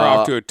 Yeah, so they're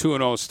off to a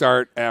 2-0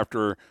 start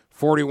after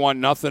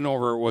 41-0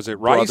 over, was it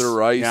Rice? Brother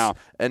Rice. Yeah.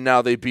 And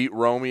now they beat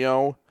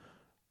Romeo.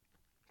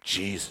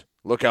 Jeez,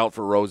 look out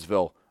for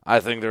Roseville.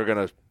 I think they're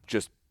going to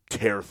just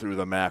tear through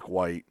the MAC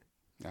White.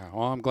 Yeah,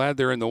 well, I'm glad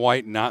they're in the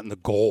white and not in the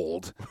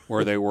gold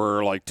where they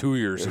were like 2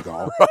 years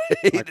ago.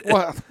 Right.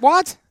 Like,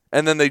 what?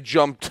 And then they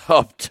jumped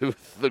up to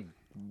the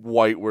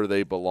white where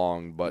they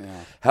belong. But,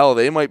 hell,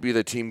 they might be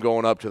the team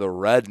going up to the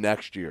red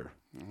next year.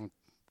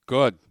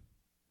 Good.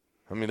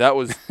 I mean, that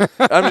was –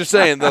 I'm just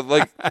saying, that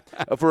like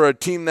for a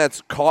team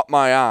that's caught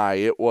my eye,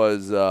 it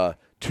was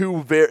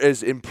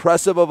as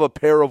impressive of a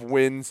pair of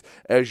wins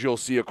as you'll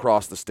see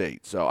across the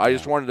state. So I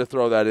just wanted to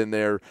throw that in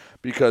there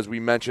because we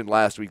mentioned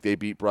last week they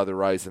beat Brother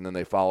Rice, and then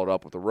they followed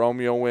up with a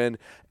Romeo win,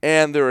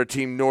 and they're a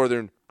team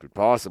Northern could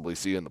possibly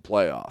see in the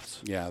playoffs.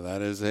 Yeah,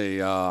 that is a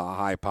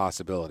high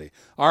possibility.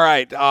 All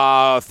right,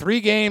 3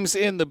 games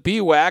in the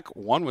BWAC.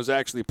 One was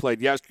actually played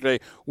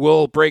yesterday.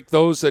 We'll break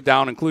those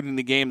down, including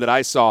the game that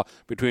I saw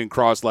between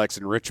Cros-Lex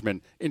and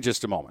Richmond, in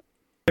just a moment.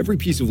 Every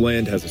piece of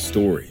land has a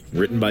story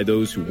written by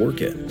those who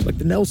work it, like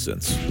the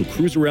Nelsons, who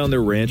cruise around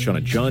their ranch on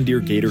a John Deere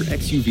Gator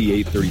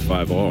XUV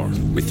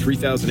 835R. With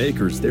 3,000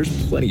 acres,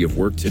 there's plenty of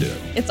work to do.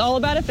 It's all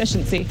about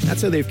efficiency.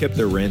 That's how they've kept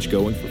their ranch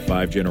going for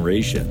 5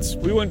 generations.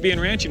 We wouldn't be in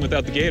ranching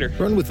without the Gator.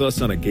 Run with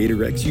us on a Gator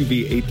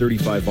XUV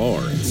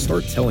 835R and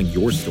start telling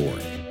your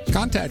story.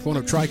 Contact one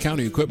of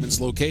Tri-County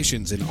Equipment's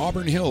locations in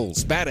Auburn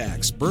Hills, Bad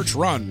Axe, Birch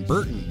Run,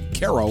 Burton,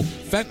 Caro,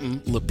 Fenton,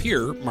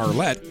 Lapeer,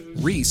 Marlette,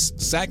 Reese,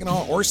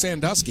 Saginaw, or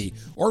Sandusky,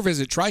 or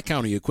visit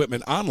Tri-County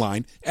Equipment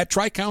online at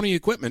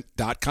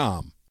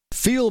tricountyequipment.com.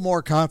 Feel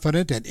more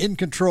confident and in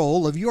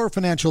control of your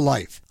financial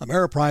life.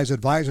 Ameriprise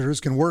Advisors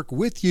can work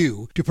with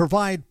you to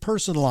provide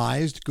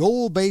personalized,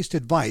 goal-based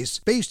advice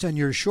based on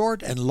your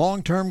short and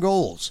long-term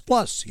goals.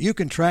 Plus, you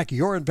can track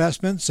your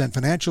investments and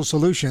financial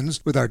solutions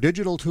with our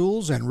digital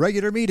tools and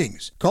regular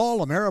meetings.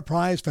 Call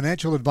Ameriprise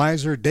Financial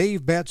Advisor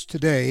Dave Betts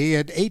today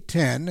at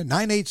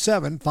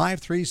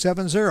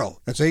 810-987-5370.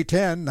 That's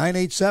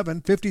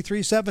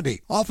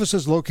 810-987-5370. Office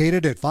is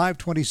located at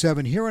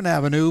 527 Huron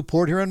Avenue,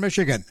 Port Huron,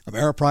 Michigan.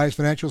 Ameriprise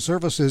Financial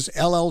Services,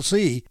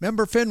 LLC,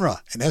 member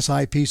FINRA and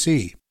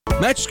SIPC.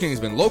 Mattress King has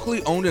been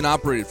locally owned and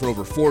operated for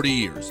over 40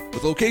 years.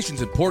 With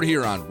locations in Port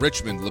Huron,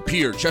 Richmond,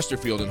 Lapeer,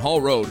 Chesterfield, and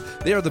Hall Road,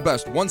 they are the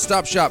best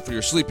one-stop shop for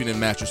your sleeping and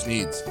mattress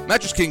needs.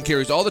 Mattress King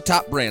carries all the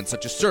top brands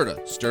such as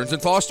Serta, Stearns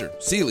 & Foster,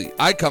 Sealy,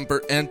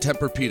 iComfort, and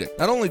Tempur-Pedic.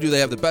 Not only do they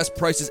have the best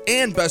prices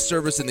and best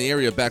service in the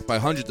area backed by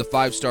hundreds of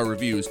 5-star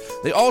reviews,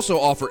 they also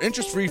offer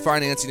interest-free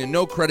financing and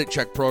no credit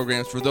check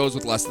programs for those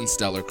with less than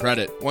stellar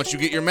credit. Once you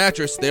get your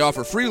mattress, they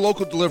offer free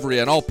local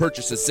delivery on all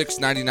purchases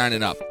 $6.99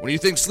 and up. When you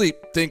think sleep,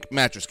 think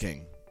Mattress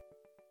King.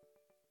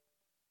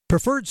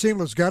 Preferred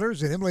Seamless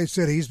Gutters in Imlay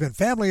City has been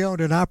family-owned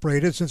and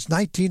operated since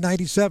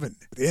 1997.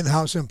 With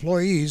in-house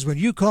employees, when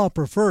you call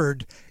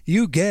Preferred,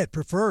 you get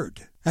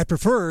Preferred. At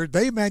Preferred,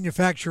 they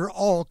manufacture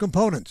all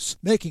components,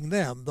 making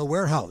them the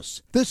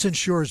warehouse. This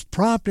ensures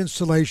prompt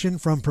installation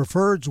from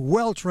Preferred's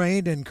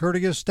well-trained and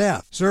courteous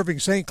staff, serving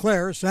St.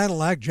 Clair,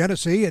 Sanilac,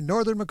 Genesee, and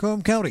northern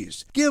Macomb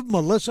counties. Give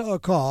Melissa a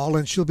call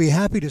and she'll be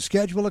happy to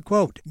schedule a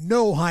quote.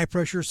 No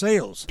high-pressure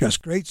sales,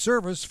 just great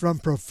service from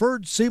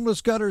Preferred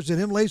Seamless Gutters in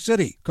Imlay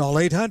City. Call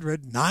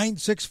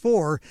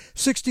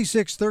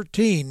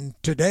 800-964-6613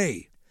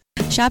 today.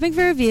 Shopping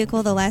for a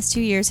vehicle the last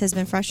 2 years has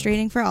been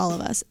frustrating for all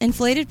of us.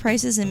 Inflated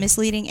prices and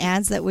misleading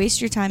ads that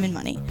waste your time and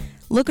money.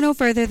 Look no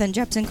further than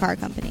Jepson Car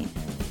Company.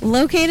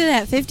 Located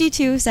at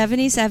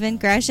 5277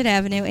 Gratiot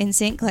Avenue in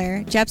St.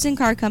 Clair, Jepson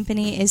Car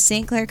Company is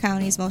St. Clair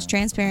County's most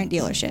transparent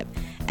dealership.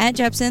 At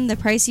Jepson, the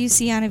price you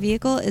see on a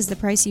vehicle is the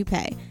price you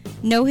pay.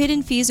 No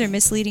hidden fees or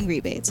misleading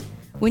rebates.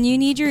 When you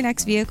need your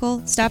next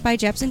vehicle, stop by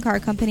Jepson Car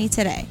Company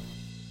today.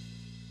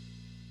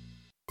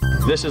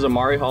 This is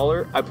Amari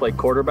Haller. I play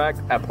quarterback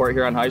at Port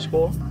Huron High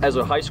School. As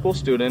a high school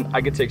student,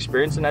 I get to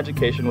experience an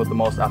education with the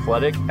most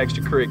athletic,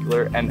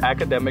 extracurricular, and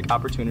academic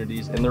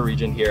opportunities in the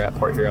region here at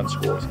Port Huron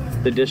Schools.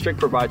 The district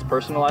provides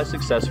personalized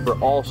success for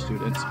all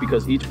students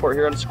because each Port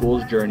Huron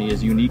School's journey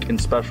is unique and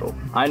special.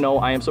 I know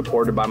I am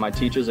supported by my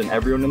teachers and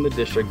everyone in the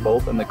district,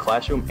 both in the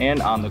classroom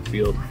and on the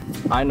field.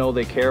 I know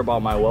they care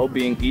about my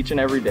well-being each and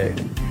every day.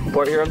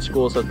 Port Huron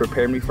Schools has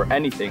prepared me for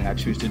anything I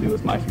choose to do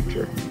with my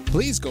future.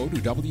 Please go to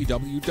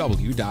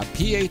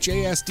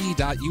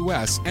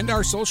www.phasd.us and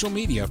our social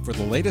media for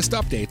the latest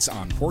updates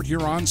on Port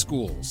Huron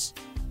schools.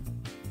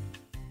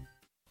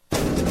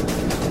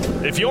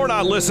 If you're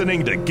not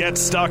listening to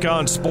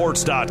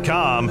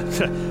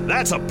GetStuckOnSports.com,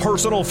 that's a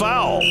personal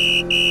foul.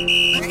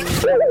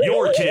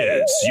 Your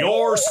kids,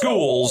 your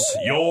schools,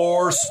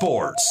 your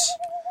sports.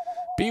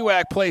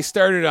 BWAC play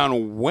started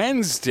on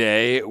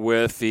Wednesday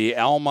with the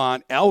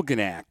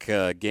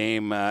Almont-Algonac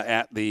game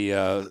at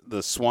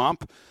the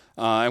Swamp.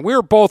 And we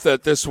were both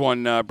at this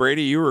one,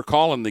 Brady. You were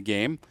calling the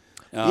game.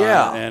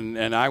 Yeah.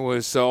 And I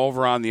was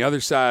over on the other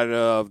side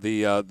of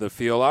the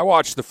field. I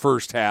watched the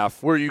first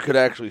half. Where you could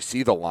actually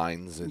see the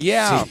lines. And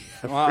yeah. see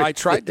Well, I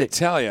tried to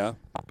tell you.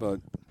 But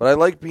I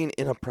like being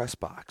in a press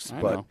box.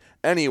 But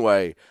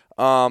anyway,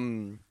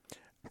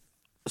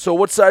 so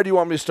what side do you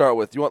want me to start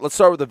with? Let's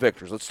start with the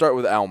victors. Let's start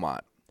with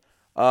Almont.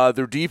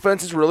 Their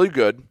defense is really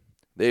good.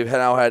 They've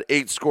now had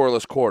 8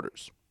 scoreless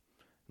quarters.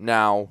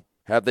 Now,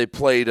 have they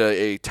played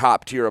a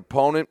top-tier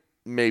opponent?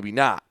 Maybe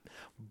not.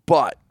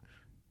 But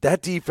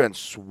that defense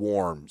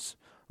swarms.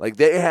 Like,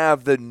 they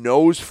have the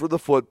nose for the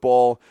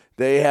football.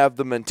 They have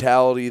the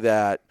mentality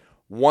that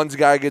once a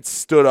guy gets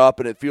stood up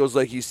and it feels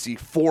like you see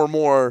 4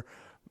 more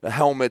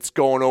helmets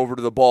going over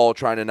to the ball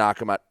trying to knock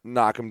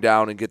him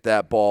down and get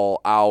that ball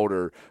out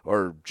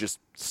or just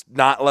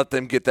not let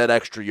them get that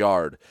extra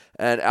yard.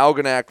 And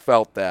Algonac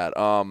felt that.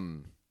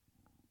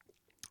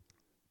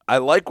 I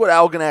like what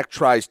Algonac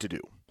tries to do.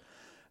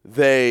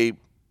 The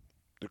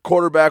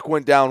quarterback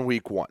went down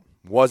week 1,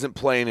 wasn't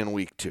playing in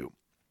week 2.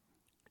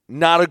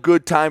 Not a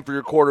good time for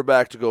your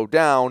quarterback to go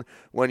down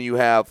when you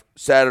have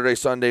Saturday,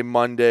 Sunday,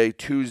 Monday,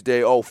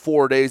 Tuesday,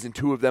 4 days, and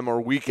 2 of them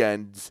are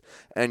weekends,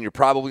 and you're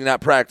probably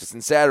not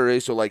practicing Saturday,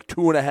 so like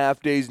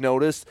 2.5 days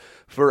notice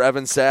for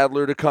Evan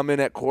Sadler to come in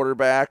at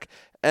quarterback.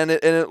 And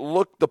it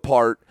looked the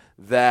part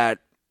that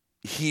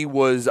he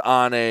was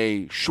on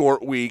a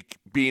short week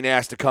being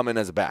asked to come in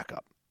as a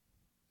backup.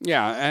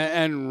 Yeah,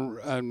 and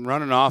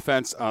running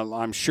offense,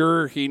 I'm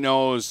sure he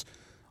knows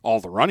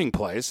all the running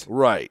plays.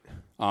 Right.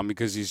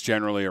 Because he's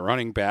generally a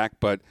running back.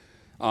 But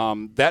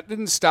that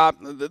didn't stop.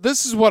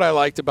 This is what I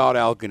liked about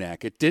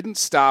Algonac. It didn't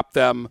stop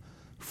them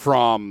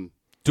from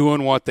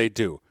doing what they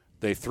do.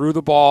 They threw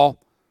the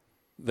ball.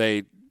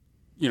 They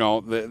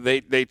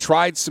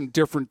tried some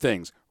different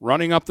things.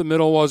 Running up the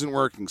middle wasn't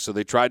working, so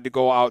they tried to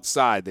go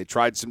outside. They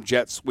tried some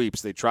jet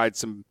sweeps. They tried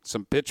some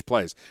pitch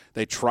plays.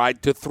 They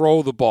tried to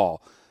throw the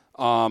ball.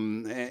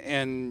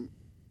 And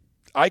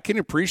I can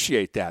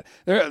appreciate that.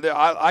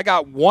 I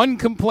got one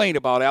complaint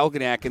about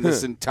Algonac in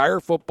this entire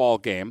football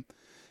game,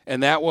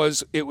 and that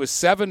was it was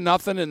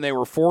 7-0, and they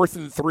were 4th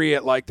and 3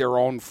 at like their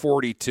own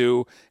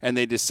 42, and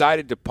they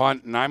decided to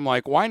punt. And I'm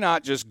like, why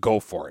not just go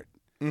for it?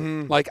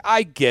 Mm-hmm. Like,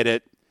 I get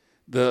it.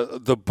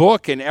 The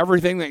book and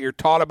everything that you're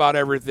taught about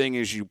everything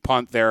is you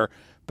punt there,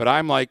 but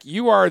I'm like,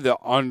 you are the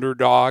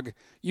underdog.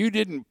 You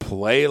didn't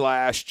play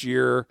last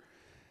year.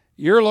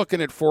 You're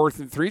looking at 4th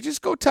and 3.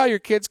 Just go tell your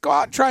kids, go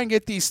out and try and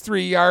get these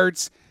 3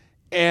 yards.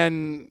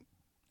 And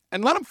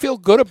and let them feel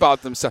good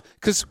about themselves.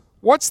 Because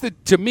what's the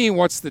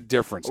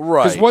difference?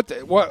 Right.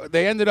 Because what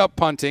they ended up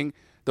punting,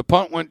 the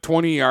punt went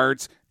 20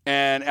 yards,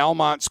 and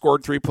Almont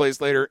scored 3 plays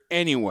later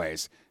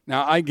anyways.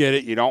 Now, I get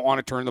it. You don't want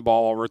to turn the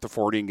ball over at the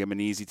 40 and give them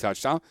an easy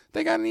touchdown.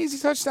 They got an easy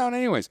touchdown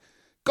anyways.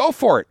 Go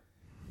for it.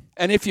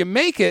 And if you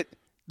make it,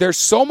 there's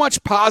so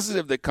much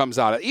positive that comes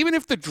out of it. Even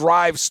if the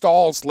drive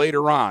stalls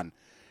later on,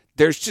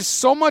 there's just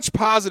so much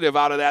positive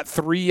out of that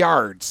 3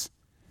 yards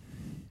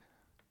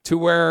to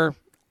where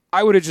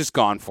I would have just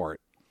gone for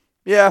it.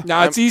 Yeah.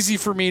 Now, it's easy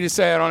for me to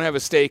say I don't have a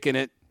stake in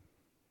it.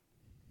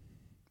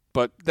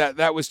 But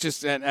that was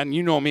just, and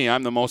you know me,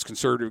 I'm the most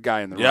conservative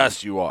guy in the room.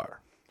 Yes, you are.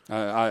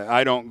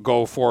 I don't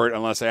go for it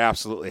unless I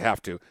absolutely have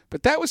to.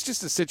 But that was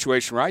just a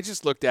situation where I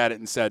just looked at it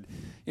and said,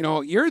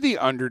 you're the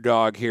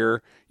underdog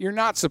here. You're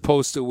not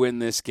supposed to win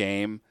this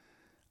game.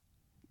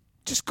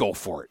 Just go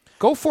for it.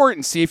 Go for it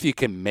and see if you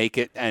can make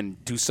it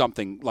and do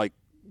something like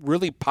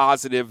really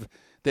positive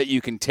that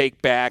you can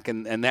take back,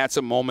 and that's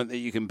a moment that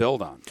you can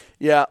build on.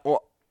 Yeah,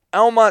 well,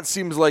 Almont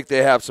seems like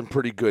they have some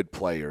pretty good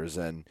players,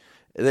 and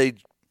I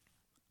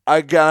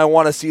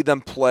want to see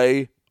them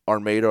play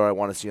Armada. I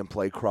want to see them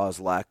play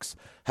Cros-Lex.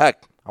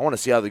 Heck, I want to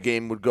see how the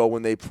game would go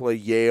when they play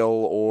Yale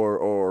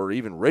or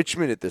even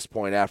Richmond at this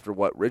point after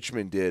what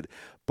Richmond did.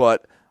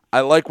 But I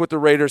like what the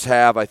Raiders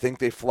have. I think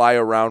they fly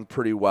around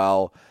pretty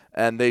well,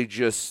 and they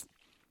just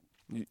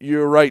 –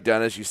 you're right,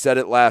 Dennis. You said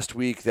it last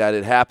week that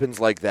it happens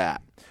like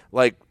that.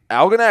 Like,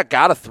 Algonac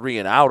got a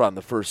 3-and-out on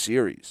the first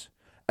series.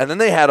 And then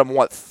they had them,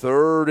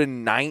 3rd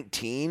and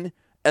 19?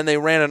 And they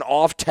ran an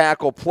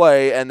off-tackle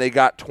play, and they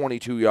got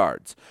 22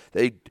 yards.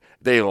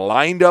 They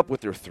lined up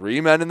with their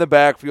 3 men in the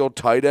backfield,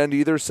 tight end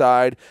either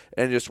side,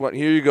 and just went,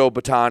 here you go,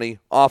 Batani,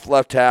 off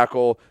left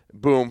tackle,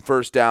 boom,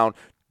 first down.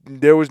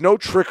 There was no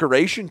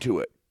trickeration to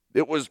it.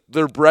 It was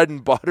their bread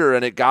and butter,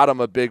 and it got them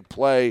a big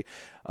play.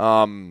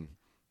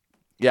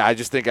 I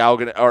just think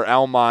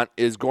Almont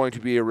is going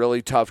to be a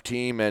really tough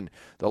team, and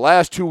the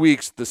last 2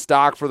 weeks, the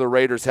stock for the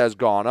Raiders has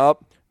gone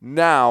up.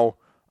 Now,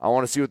 I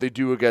want to see what they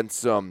do against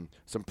some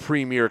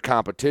premier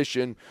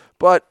competition.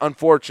 But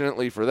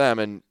unfortunately for them,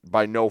 and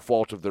by no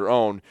fault of their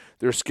own,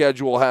 their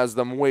schedule has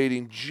them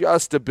waiting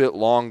just a bit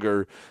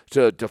longer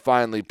to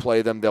finally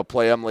play them. They'll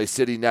play Emily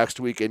City next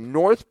week and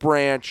North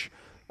Branch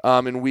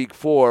in week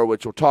 4,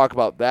 which we'll talk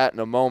about that in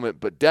a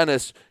moment. But,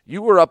 Dennis,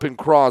 you were up in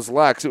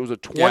Cros-Lex. It was a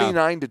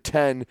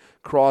 29-10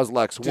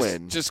 Cros-Lex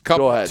win. Just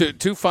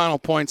two final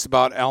points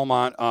about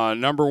Almont.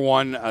 Number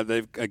one,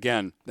 they've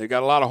got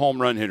a lot of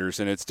home run hitters,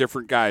 and it's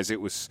different guys.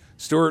 It was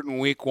Stewart in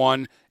week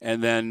 1,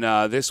 and then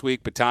this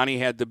week Batani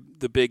had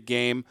the big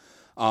game.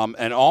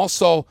 And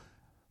also,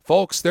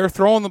 folks, they're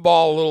throwing the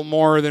ball a little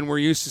more than we're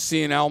used to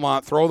seeing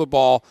Almont throw the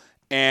ball,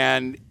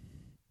 and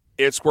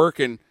it's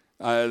working.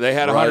 They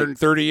had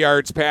 130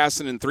 yards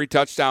passing and 3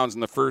 touchdowns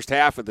in the first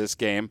half of this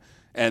game,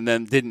 and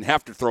then didn't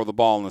have to throw the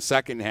ball in the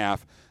second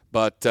half.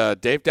 But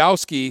Dave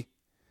Dowski,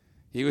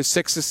 he was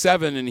 6 of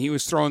 7, and he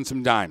was throwing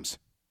some dimes.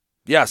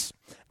 Yes,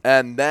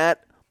 and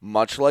that,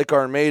 much like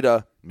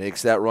Armada,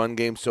 makes that run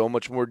game so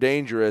much more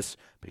dangerous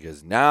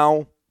because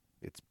now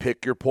it's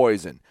pick your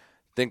poison.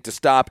 Think to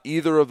stop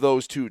either of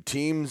those two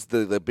teams,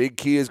 the big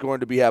key is going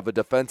to have a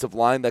defensive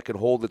line that can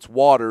hold its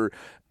water,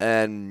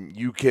 and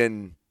you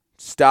can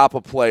stop a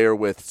player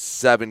with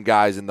 7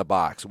 guys in the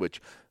box, which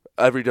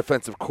every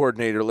defensive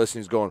coordinator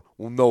listening is going,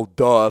 well, no,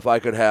 duh, if I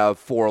could have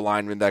 4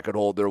 linemen that could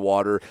hold their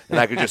water and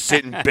I could just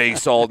sit and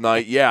base all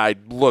night,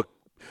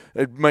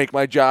 it'd make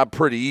my job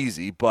pretty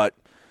easy. But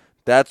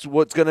that's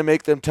what's going to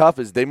make them tough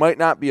is they might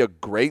not be a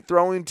great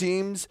throwing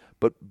teams,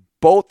 but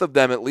both of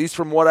them, at least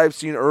from what I've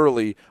seen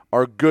early,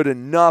 are good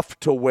enough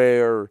to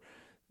where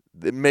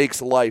it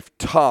makes life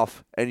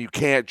tough and you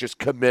can't just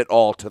commit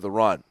all to the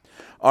run.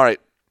 All right.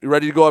 You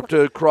ready to go up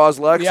to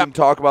Cros-Lex and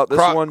talk about this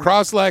one?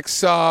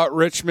 Cros-Lex,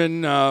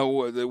 Richmond,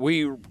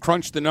 we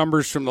crunched the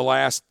numbers from the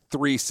last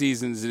 3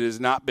 seasons. It has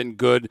not been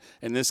good,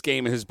 and this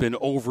game has been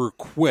over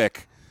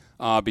quick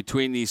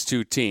between these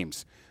two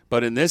teams.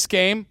 But in this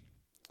game,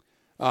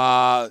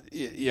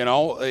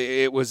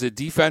 it was a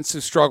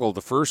defensive struggle.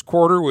 The first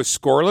quarter was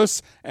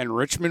scoreless, and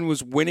Richmond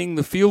was winning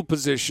the field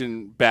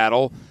position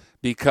battle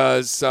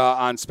because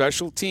on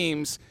special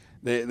teams,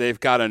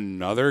 they've got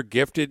another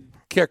gifted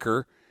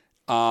kicker.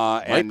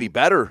 Might be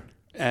better.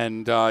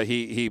 And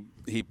he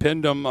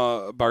pinned him.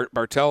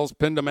 Bartels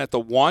pinned him at the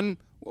 1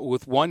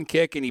 with 1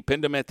 kick, and he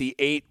pinned him at the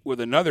 8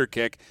 with another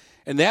kick.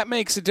 And that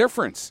makes a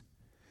difference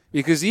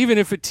because even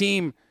if a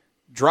team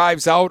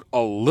drives out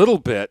a little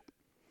bit,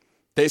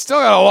 they still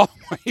got a long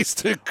ways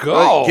to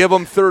go. Like, give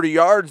them 30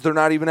 yards, they're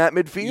not even at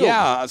midfield.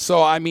 Yeah,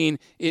 so,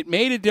 it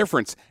made a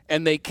difference.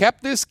 And they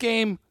kept this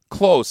game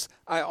close.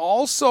 I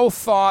also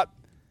thought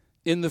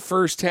in the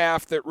first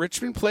half that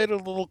Richmond played a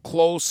little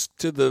close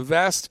to the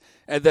vest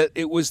and that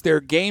it was their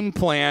game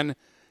plan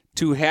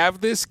to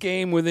have this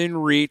game within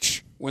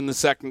reach when the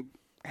second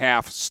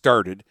half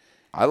started.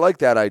 I like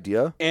that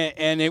idea.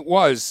 And it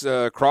was.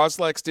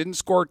 Cros-Lex didn't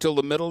score till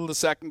the middle of the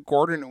second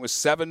quarter, and it was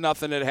 7-0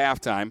 at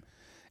halftime.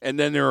 And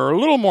then there are a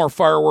little more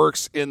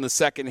fireworks in the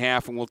second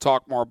half, and we'll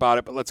talk more about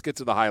it, but let's get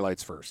to the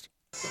highlights first.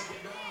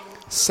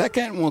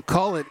 Second, we'll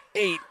call it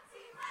 8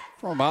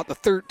 from about the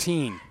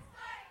 13.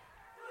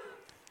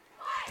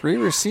 3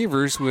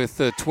 receivers with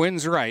the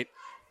Twins right.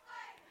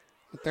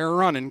 But they're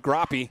running.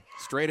 Groppe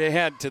straight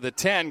ahead to the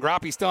 10.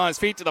 Groppe still on his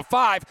feet to the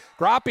 5.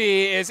 Groppe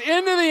is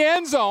into the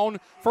end zone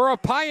for a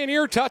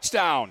Pioneer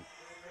touchdown.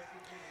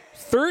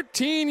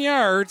 13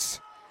 yards,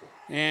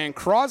 and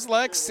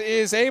Cros-Lex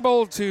is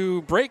able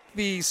to break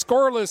the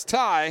scoreless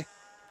tie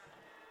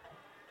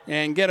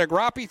and get a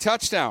Groppe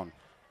touchdown.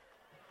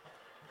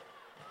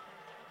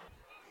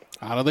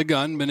 Out of the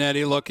gun,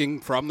 Benetti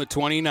looking from the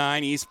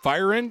 29. He's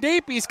firing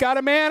deep. He's got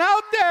a man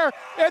out there.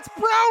 It's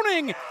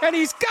Browning, and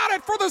he's got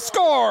it for the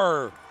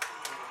score.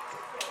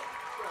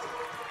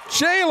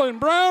 Jalen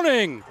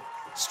Browning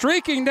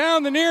streaking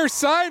down the near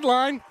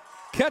sideline,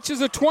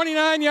 catches a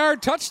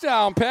 29-yard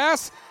touchdown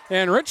pass,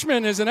 and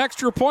Richmond is an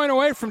extra point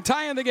away from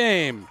tying the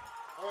game.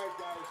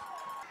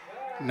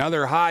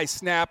 Another high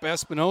snap.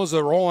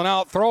 Espinoza rolling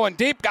out, throwing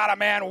deep, got a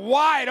man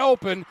wide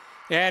open,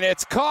 and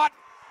it's caught.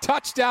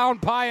 Touchdown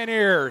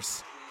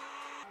Pioneers.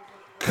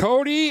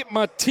 Cody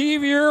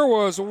Mativier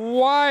was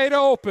wide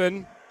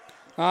open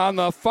on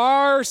the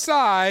far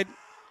side,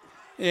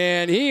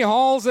 and he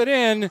hauls it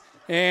in,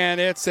 and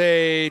it's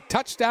a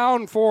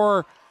touchdown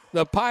for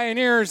the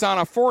Pioneers on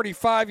a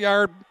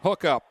 45-yard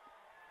hookup.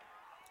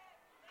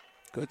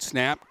 Good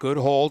snap, good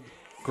hold,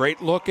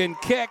 great looking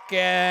kick,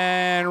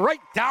 and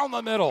right down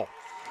the middle.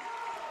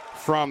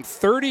 From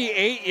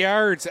 38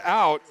 yards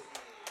out,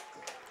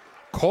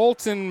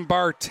 Colton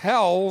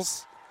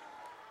Bartels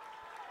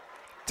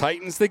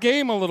tightens the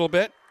game a little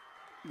bit.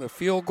 The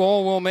field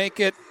goal will make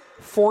it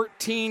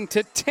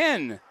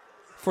 14-10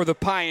 for the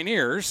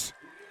Pioneers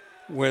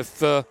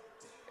with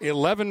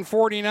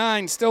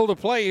 11:49 still to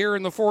play here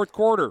in the fourth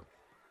quarter.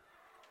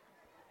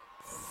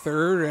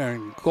 Third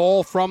and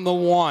goal from the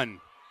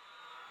 1.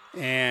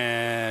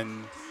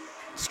 And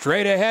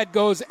straight ahead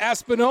goes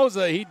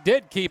Espinoza. He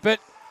did keep it,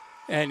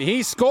 and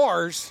he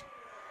scores.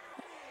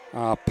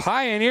 A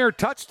Pioneer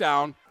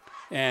touchdown,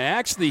 and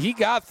actually he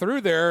got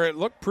through there. It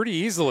looked pretty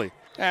easily.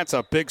 That's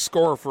a big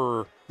score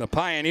for the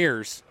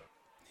Pioneers.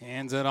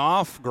 Hands it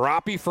off.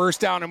 Groppe, first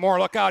down and more.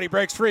 Look out, he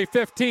breaks free.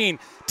 15,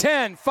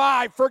 10,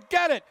 5,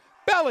 forget it.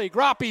 Belly,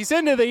 Groppe's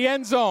into the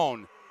end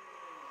zone.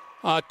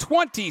 A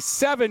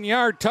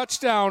 27-yard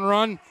touchdown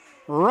run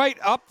right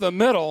up the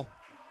middle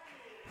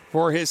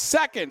for his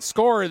second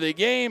score of the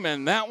game,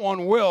 and that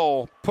one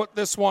will put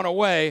this one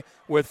away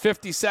with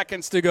 50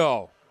 seconds to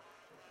go.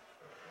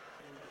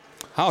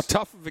 How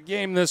tough of a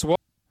game this was.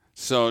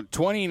 So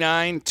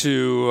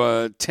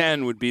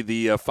 29-10 would be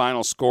the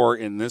final score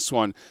in this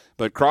one.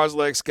 But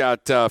Cros-Lex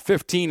got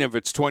 15 of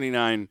its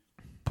 29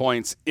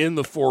 points in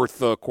the fourth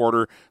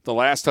quarter. The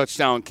last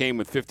touchdown came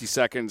with 50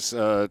 seconds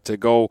to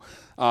go,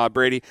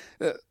 Brady.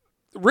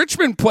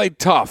 Richmond played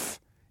tough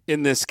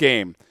in this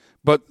game.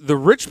 But the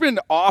Richmond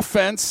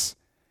offense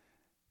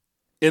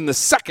in the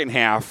second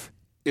half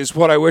is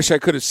what I wish I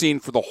could have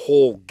seen for the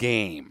whole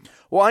game.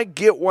 Well, I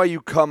get why you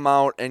come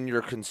out and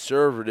you're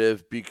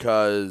conservative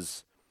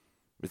because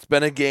it's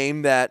been a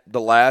game that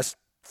the last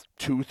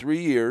 2-3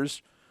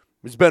 years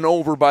has been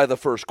over by the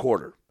first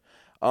quarter.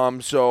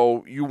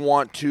 So you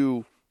want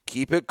to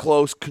keep it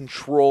close,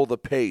 control the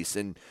pace.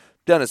 And,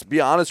 Dennis,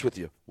 be honest with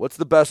you. What's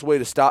the best way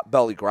to stop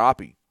Belly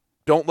Groppe?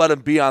 Don't let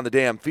him be on the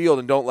damn field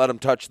and don't let him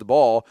touch the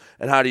ball.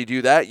 And how do you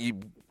do that? You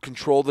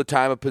control the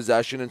time of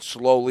possession and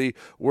slowly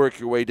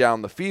work your way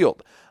down the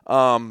field.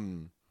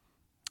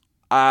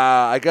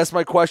 I guess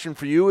my question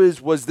for you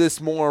is, was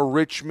this more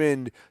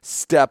Richmond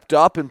stepped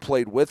up and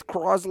played with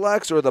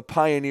Cros-Lex, or the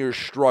Pioneers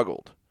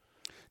struggled?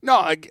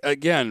 No,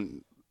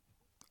 again,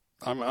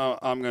 I'm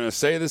going to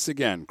say this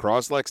again.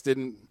 Cros-Lex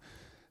didn't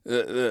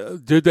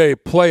did they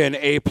play an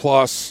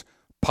A-plus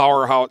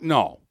powerhouse?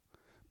 No.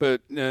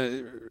 But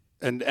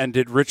and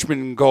did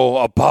Richmond go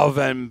above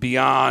and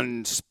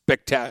beyond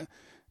spectacular?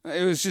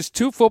 It was just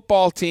two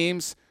football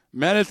teams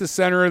met at the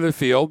center of the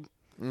field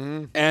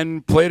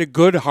and played a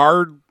good,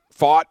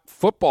 hard-fought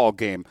football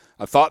game.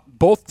 I thought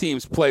both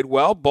teams played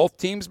well. Both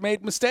teams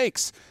made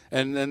mistakes.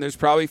 And then there's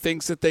probably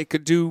things that they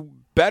could do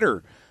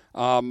better.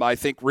 I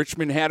think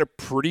Richmond had a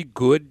pretty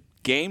good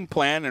game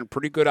plan and a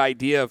pretty good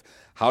idea of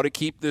how to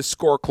keep this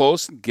score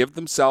close and give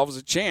themselves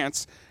a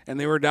chance. And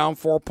they were down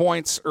 4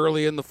 points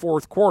early in the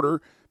fourth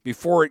quarter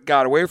before it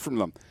got away from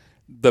them.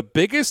 The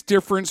biggest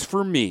difference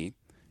for me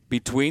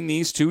between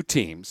these two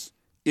teams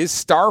is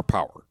star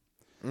power.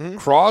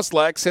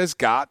 Cros-Lex has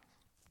got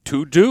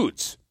two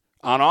dudes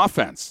on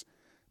offense.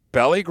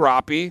 Belly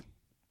Groppe,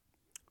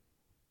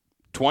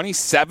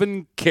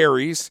 27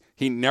 carries.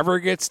 He never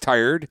gets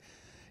tired.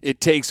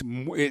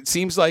 It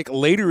seems like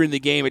later in the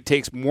game it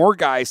takes more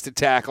guys to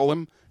tackle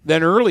him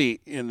than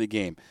early in the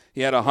game.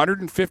 He had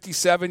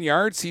 157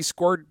 yards. He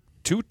scored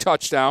 2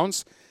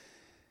 touchdowns.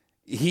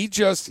 He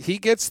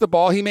gets the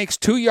ball. He makes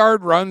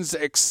 2-yard runs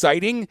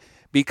exciting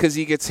because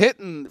he gets hit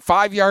in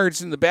 5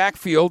 yards in the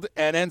backfield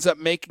and ends up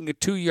making a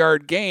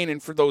 2-yard gain.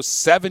 And for those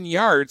 7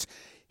 yards,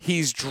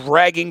 he's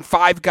dragging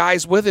 5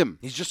 guys with him.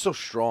 He's just so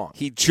strong.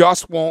 He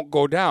just won't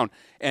go down.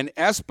 And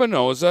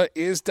Espinoza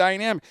is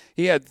dynamic.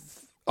 He had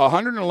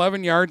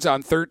 111 yards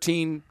on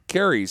 13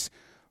 carries.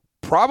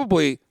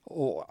 Probably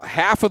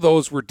half of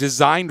those were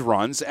designed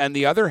runs, and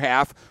the other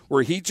half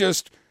where he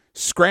just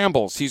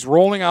scrambles. He's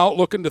rolling out,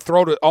 looking to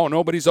throw to,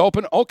 nobody's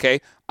open. Okay,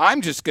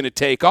 I'm just going to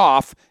take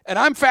off, and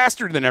I'm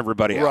faster than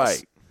everybody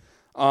else.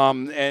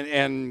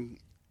 Right.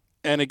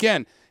 And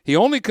again, he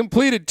only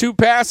completed 2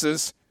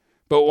 passes,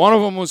 but one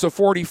of them was a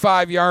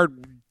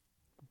 45-yard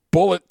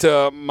bullet to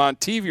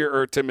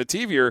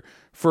Mativier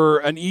for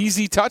an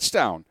easy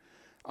touchdown.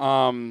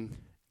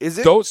 Is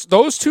it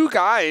those 2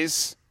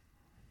 guys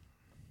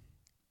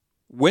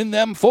won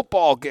them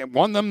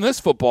this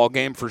football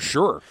game for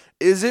sure?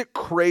 Is it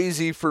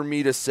crazy for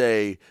me to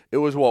say it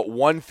was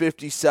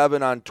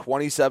 157 on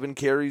 27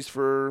 carries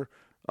for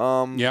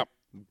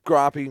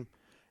Groppe?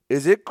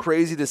 Is it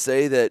crazy to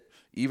say that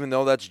even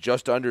though that's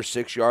just under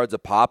 6 yards a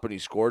pop and he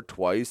scored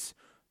twice,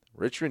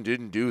 Richmond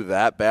didn't do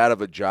that bad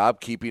of a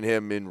job keeping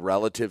him in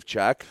relative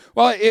check?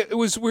 Well, it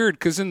was weird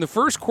because in the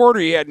first quarter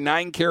he had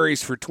 9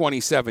 carries for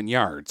 27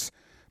 yards.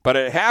 But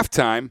at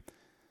halftime,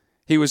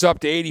 he was up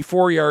to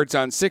 84 yards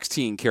on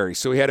 16 carries.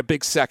 So he had a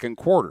big second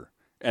quarter.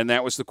 And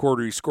that was the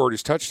quarter he scored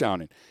his touchdown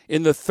in.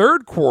 In the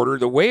third quarter,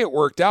 the way it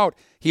worked out,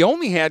 he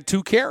only had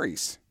 2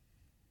 carries.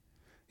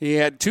 He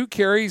had 2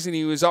 carries, and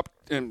he was up,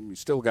 and he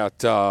still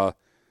got,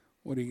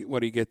 what do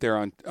you get there?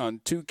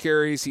 On 2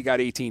 carries, he got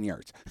 18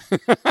 yards.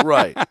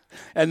 Right.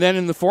 And then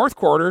in the fourth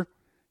quarter,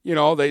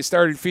 they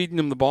started feeding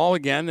him the ball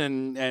again,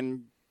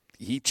 and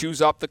he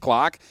chews up the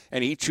clock,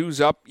 and he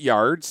chews up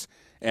yards,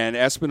 and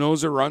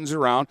Espinoza runs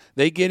around.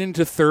 They get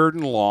into 3rd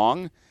and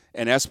long,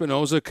 and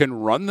Espinoza can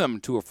run them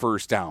to a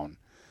first down.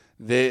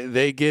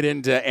 They get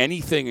into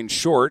anything in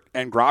short,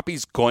 and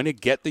Groppe's going to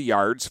get the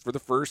yards for the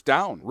first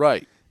down.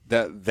 Right.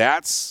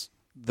 That's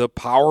the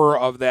power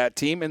of that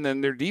team, and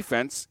then their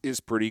defense is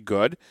pretty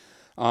good.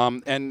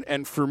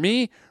 And for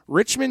me,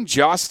 Richmond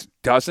just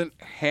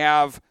doesn't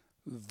have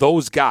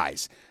those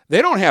guys.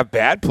 They don't have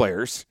bad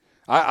players.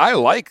 I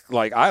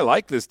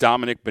like this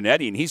Dominic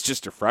Benetti, and he's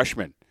just a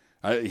freshman.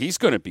 He's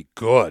going to be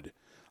good.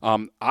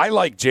 I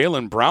like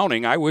Jalen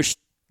Browning. I wish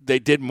they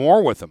did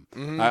more with him.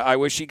 Mm-hmm. I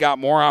wish he got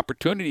more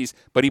opportunities,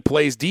 but he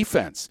plays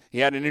defense. He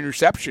had an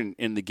interception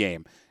in the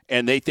game,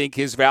 and they think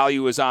his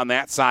value is on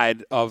that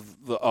side of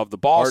the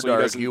ball. Hard to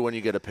argue when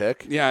you get a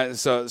pick. Yeah,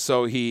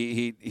 so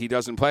he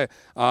doesn't play.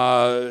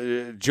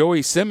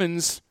 Joey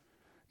Simmons,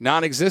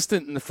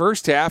 non-existent in the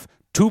first half.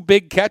 2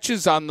 big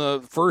catches on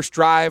the first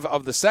drive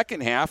of the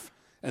second half,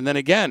 and then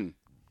again,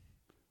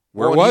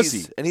 where was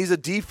he? And he's a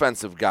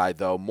defensive guy,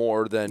 though,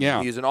 more than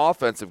he's an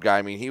offensive guy.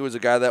 I mean, he was a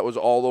guy that was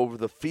all over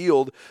the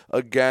field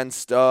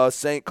against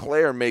St.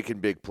 Clair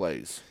making big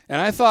plays.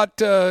 And I thought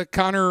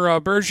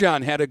Connor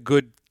Bergeron had a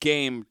good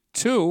game,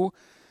 too.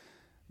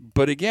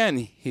 But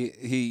again,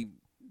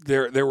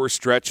 there were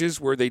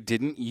stretches where they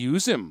didn't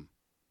use him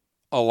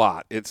a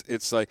lot.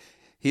 It's like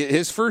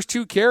his first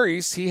 2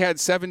 carries, he had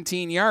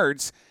 17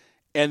 yards,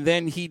 and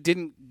then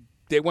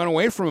they went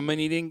away from him,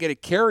 and he didn't get a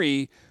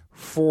carry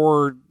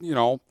for,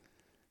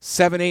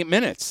 7-8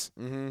 minutes.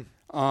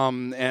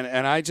 Mm-hmm.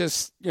 And I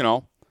just,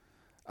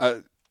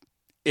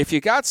 if you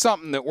got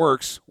something that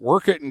works,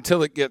 work it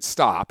until it gets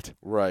stopped.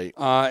 Right.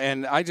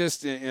 And I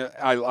just,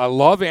 I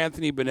love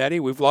Anthony Benetti.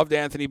 We've loved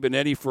Anthony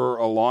Benetti for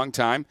a long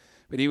time,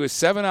 but he was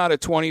 7 out of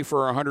 20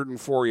 for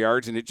 104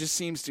 yards. And it just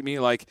seems to me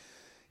like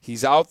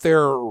he's out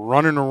there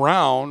running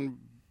around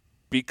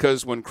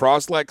because when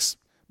Cros-Lex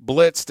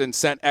blitzed and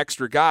sent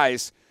extra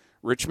guys,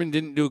 Richmond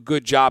didn't do a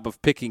good job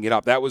of picking it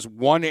up. That was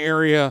one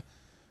area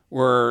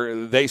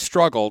where they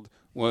struggled,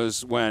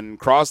 was when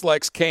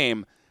Cros-Lex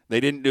came, they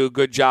didn't do a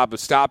good job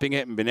of stopping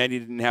it, and Benetti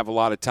didn't have a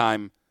lot of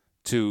time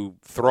to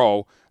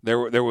throw.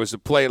 There was a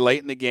play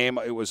late in the game.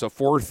 It was a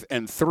 4th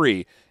and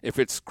 3. If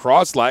it's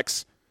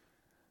Cros-Lex,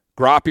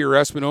 Groppe or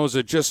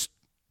Espinoza just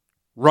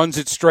runs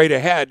it straight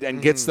ahead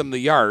and gets them the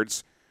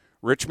yards.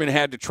 Richmond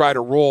had to try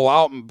to roll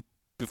out, and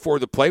before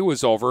the play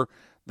was over,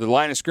 the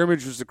line of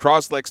scrimmage was the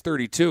Cros-Lex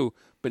 32.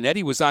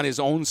 Benetti was on his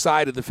own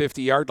side of the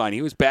 50-yard line.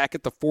 He was back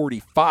at the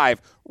 45,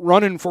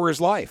 running for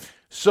his life.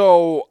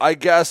 So I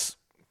guess,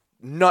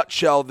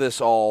 nutshell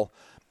this all,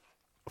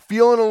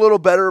 feeling a little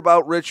better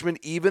about Richmond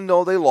even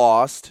though they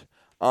lost.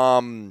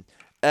 And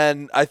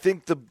I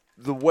think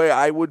the way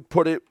I would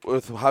put it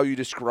with how you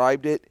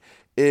described it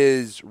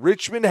is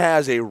Richmond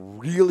has a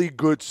really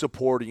good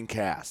supporting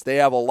cast. They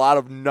have a lot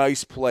of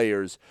nice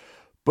players,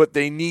 but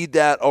they need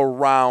that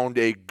around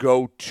a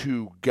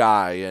go-to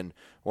guy. And,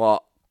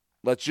 well,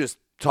 let's just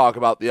talk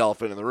about the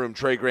elephant in the room.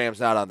 Trey Graham's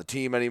not on the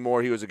team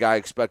anymore. He was a guy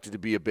expected to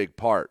be a big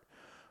part.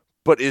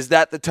 But is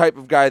that the type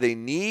of guy they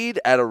need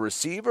at a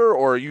receiver,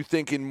 or are you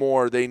thinking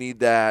more they need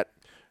that,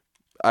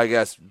 I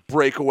guess,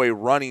 breakaway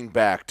running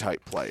back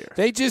type player?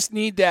 They just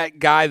need that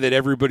guy that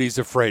everybody's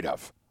afraid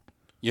of,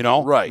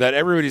 Right. That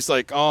everybody's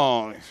like,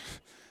 oh,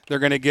 they're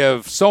going to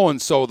give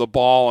so-and-so the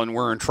ball and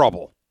we're in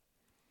trouble.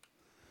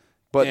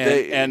 But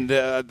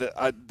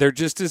there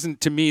just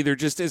isn't, to me, there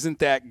just isn't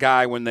that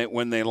guy when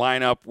they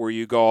line up where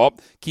you go, oh,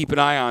 keep an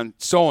eye on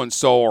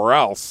so-and-so or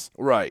else.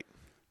 Right.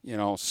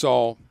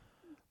 So.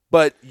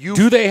 But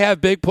do they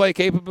have big play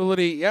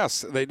capability?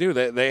 Yes, they do.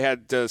 They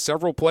had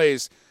several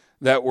plays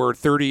that were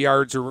 30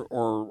 yards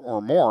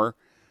or more,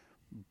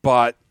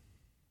 but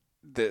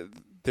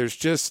there's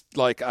just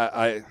like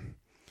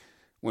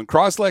when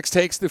Cros-Lex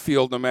takes the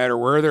field, no matter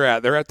where they're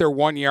at their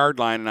 1 yard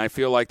line, and I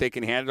feel like they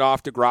can hand it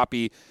off to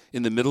Groppe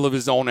in the middle of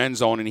his own end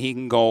zone, and he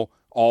can go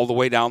all the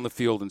way down the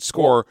field and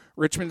score.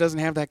 Richmond doesn't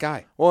have that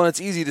guy. Well, and it's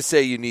easy to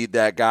say you need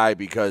that guy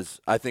because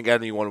I think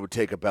anyone would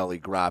take a belly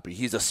Groppe.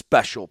 He's a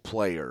special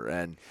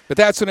player. But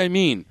that's what I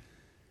mean.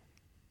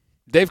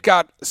 They've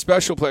got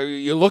special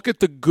players. You look at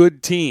the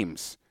good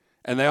teams,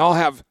 and they all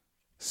have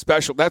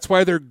special. That's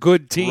why they're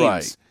good teams.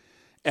 Right.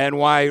 And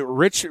why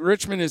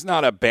Richmond is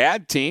not a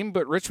bad team,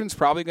 but Richmond's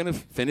probably going to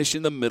finish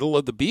in the middle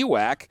of the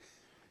BWAC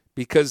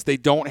because they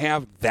don't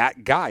have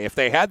that guy. If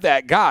they had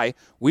that guy,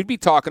 we'd be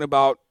talking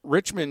about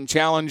Richmond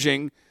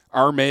challenging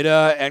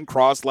Armada and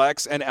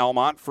Cros-Lex and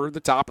Elmont for the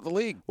top of the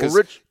league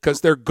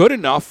because they're good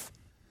enough.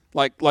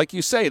 Like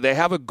you say, they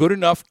have a good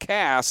enough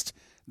cast.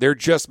 They're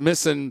just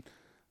missing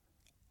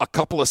a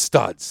couple of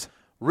studs.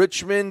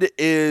 Richmond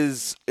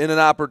has an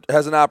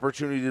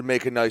opportunity to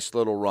make a nice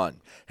little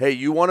run. Hey,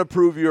 you want to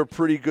prove you're a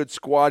pretty good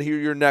squad? Here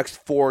are your next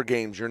 4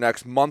 games, your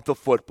next month of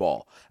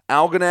football.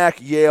 Algonac,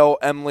 Yale,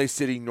 Emily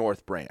City,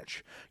 North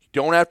Branch. You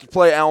don't have to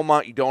play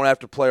Almont. You don't have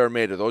to play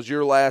Armada. Those are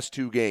your last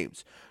 2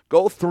 games.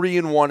 Go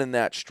 3-1 in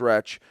that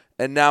stretch,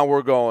 and now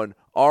we're going,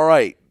 all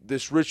right,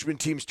 this Richmond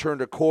team's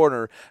turned a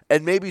corner,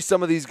 and maybe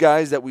some of these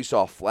guys that we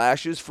saw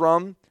flashes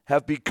from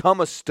have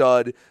become a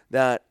stud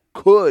that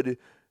could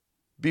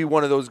be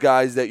one of those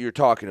guys that you're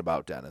talking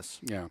about,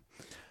 Dennis. Yeah.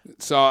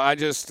 So I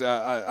just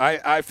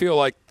I feel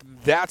like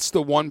that's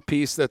the one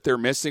piece that they're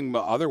missing.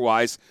 But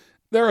otherwise,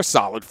 they're a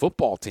solid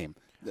football team.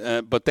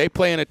 But they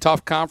play in a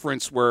tough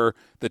conference where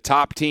the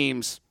top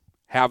teams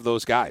have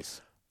those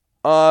guys.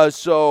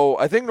 So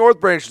I think North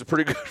Branch is a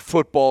pretty good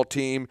football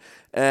team,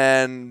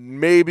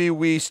 and maybe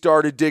we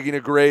started digging a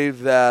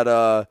grave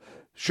that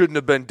shouldn't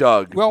have been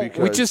dug. Well,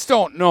 we just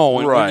don't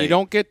know. Right. When you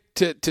don't get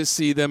to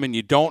see them and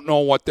you don't know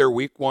what their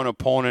week 1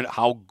 opponent,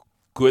 how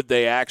good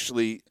they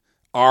actually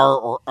are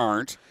or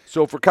aren't.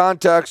 So for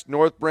context,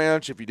 North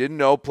Branch, if you didn't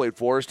know, played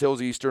Forest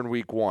Hills Eastern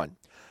week 1.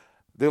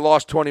 They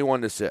lost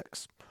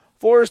 21-6.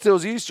 Forest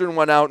Hills Eastern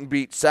went out and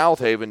beat South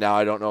Haven. Now,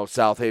 I don't know if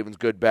South Haven's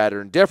good, bad,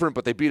 or indifferent,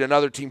 but they beat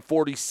another team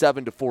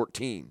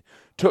 47-14.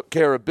 Took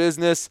care of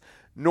business.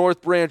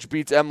 North Branch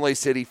beats Emily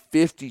City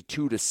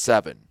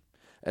 52-7.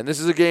 And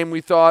this is a game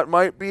we thought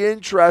might be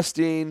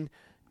interesting.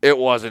 It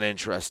wasn't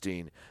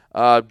interesting.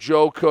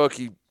 Joe Cook,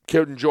 he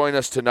couldn't join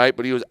us tonight,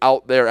 but he was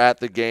out there at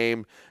the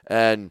game.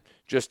 And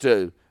just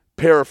to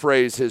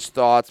paraphrase his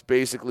thoughts,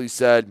 basically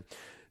said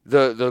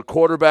the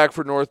quarterback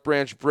for North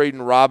Branch,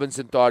 Braden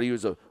Robinson, thought he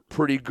was a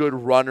pretty good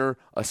runner,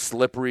 a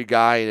slippery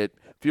guy, and it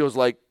feels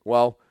like,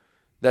 well,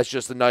 that's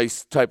just a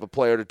nice type of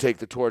player to take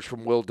the torch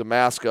from Will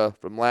Damaska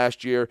from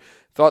last year.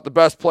 Thought the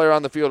best player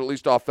on the field, at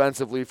least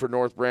offensively, for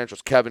North Branch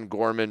was Kevin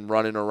Gorman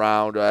running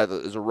around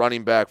as a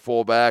running back,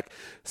 fullback.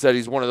 Said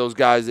he's one of those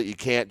guys that you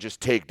can't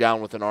just take down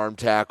with an arm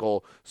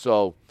tackle.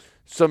 So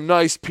some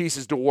nice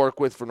pieces to work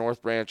with for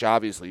North Branch.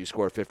 Obviously, you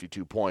score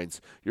 52 points.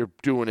 You're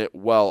doing it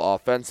well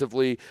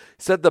offensively.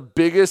 Said the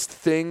biggest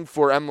thing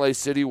for MLA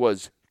City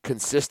was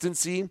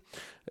consistency.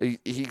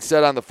 He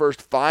said on the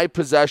first 5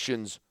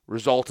 possessions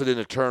resulted in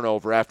a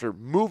turnover after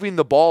moving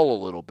the ball a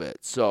little bit.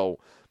 So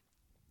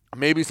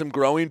maybe some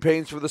growing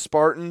pains for the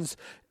Spartans,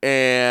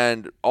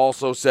 and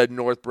also said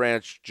North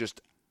Branch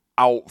just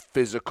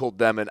out-physicaled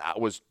them and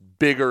was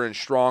bigger and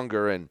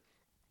stronger, and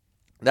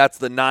that's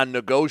the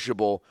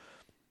non-negotiable.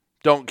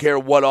 Don't care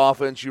what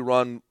offense you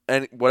run,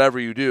 and whatever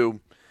you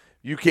do,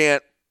 you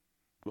can't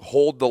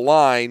hold the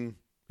line.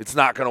 It's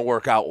not going to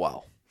work out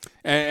well.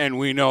 And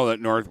we know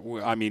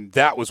that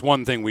that was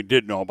one thing we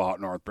did know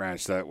about North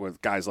Branch, that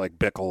with guys like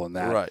Bickle and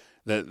that, right,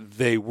 that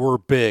they were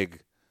big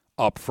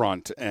up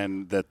front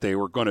and that they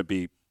were going to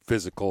be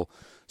physical.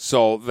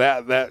 So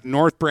that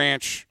North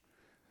Branch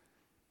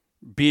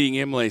beating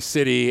Imlay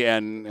City,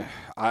 and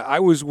I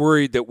was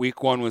worried that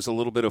week 1 was a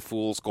little bit of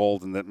fool's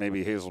gold and that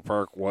maybe Hazel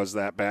Park was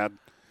that bad.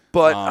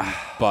 But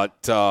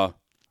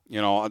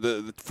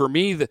for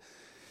me,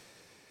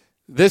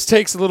 this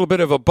takes a little bit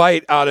of a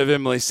bite out of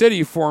Imlay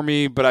City for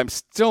me, but I'm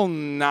still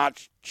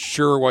not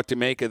sure what to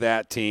make of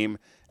that team.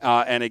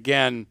 And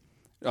again,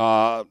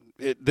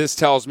 this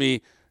tells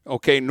me,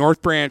 okay,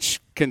 North Branch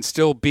can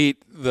still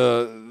beat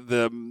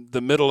the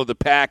middle of the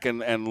pack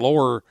and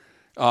lower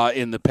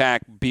in the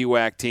pack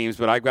BWAC teams,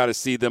 but I've got to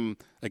see them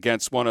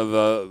against one of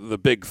the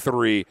big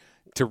 3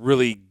 to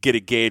really get a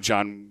gauge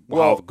on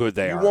how good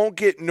they are. You won't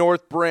get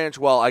North Branch,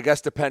 I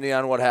guess depending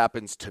on what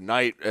happens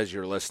tonight as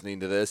you're listening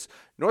to this.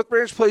 North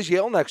Branch plays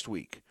Yale next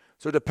week.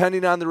 So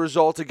depending on the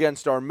result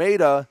against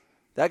Armada,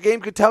 that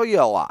game could tell you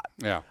a lot.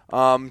 Yeah.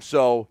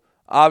 So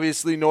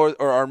obviously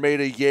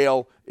Armada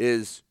Yale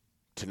is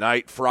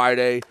tonight,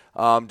 Friday.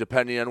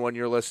 depending on when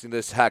you're listening to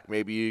this. Heck,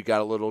 maybe you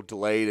got a little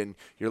delayed and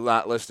you're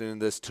not listening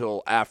to this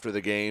till after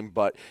the game.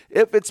 But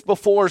if it's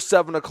before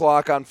 7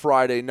 o'clock on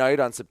Friday night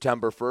on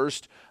September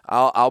 1st,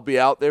 I'll be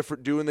out there for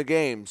doing the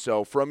game.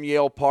 So from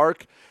Yale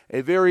Park,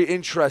 a very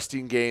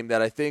interesting game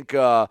that I think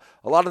a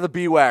lot of the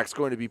BWAC's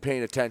going to be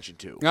paying attention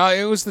to.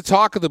 It was the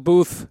talk of the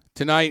booth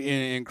tonight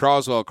in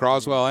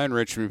Croswell and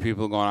Richmond.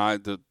 People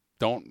going,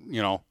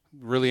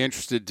 really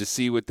interested to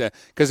see what that,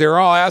 because they were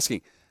all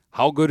asking,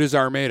 how good is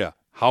Armada?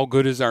 How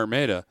good is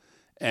Armada?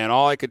 And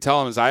all I could tell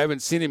them is I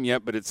haven't seen him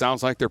yet, but it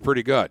sounds like they're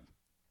pretty good.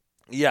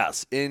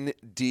 Yes,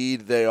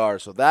 indeed they are.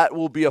 So that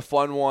will be a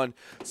fun one.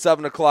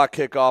 7 o'clock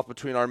kickoff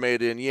between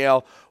Armada and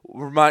Yale.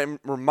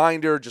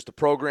 Reminder, just a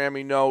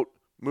programming note,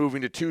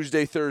 moving to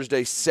Tuesday,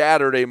 Thursday,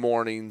 Saturday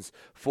mornings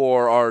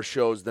for our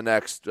shows the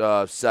next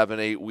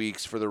 7-8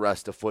 weeks for the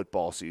rest of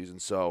football season.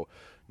 So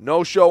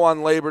no show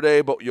on Labor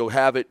Day, but you'll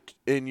have it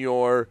in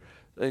your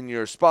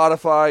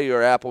Spotify,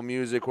 your Apple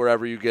Music,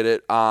 wherever you get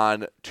it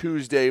on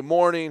Tuesday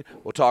morning.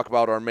 We'll talk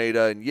about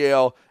Armada and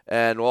Yale,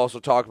 and we'll also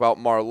talk about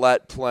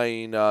Marlette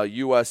playing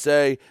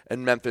USA,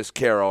 and Memphis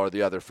Carroll are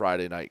the other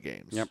Friday night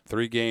games. Yep,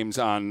 3 games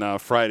on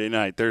Friday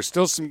night. There's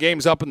still some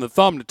games up in the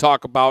thumb to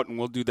talk about, and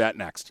we'll do that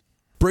next.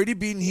 Brady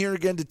Beaton here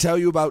again to tell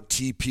you about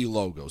TP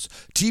Logos.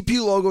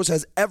 TP Logos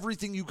has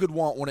everything you could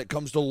want when it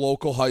comes to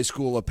local high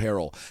school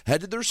apparel. Head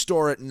to their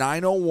store at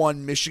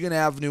 901 Michigan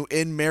Avenue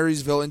in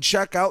Marysville and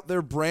check out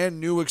their brand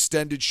new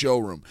extended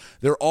showroom.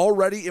 Their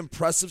already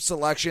impressive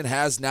selection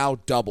has now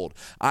doubled.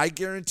 I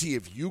guarantee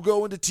if you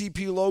go into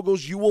TP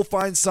Logos, you will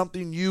find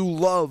something you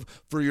love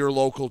for your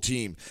local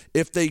team.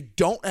 If they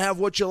don't have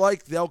what you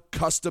like, they'll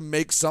custom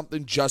make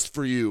something just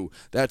for you.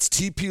 That's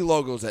TP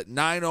Logos at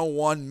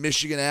 901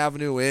 Michigan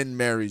Avenue in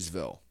Marysville.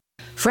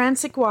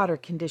 Frantic Water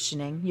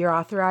Conditioning, your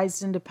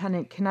authorized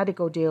independent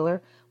Connecticut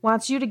dealer,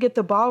 wants you to get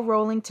the ball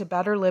rolling to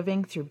better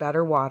living through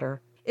better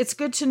water. It's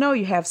good to know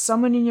you have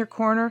someone in your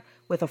corner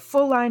with a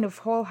full line of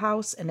whole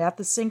house and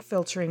at-the-sink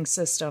filtering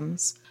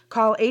systems.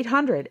 Call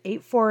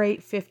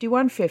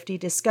 800-848-5150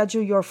 to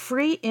schedule your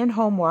free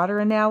in-home water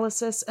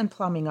analysis and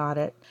plumbing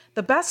audit.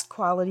 The best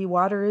quality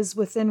water is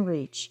within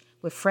reach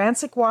with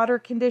Frantic Water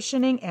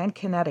Conditioning and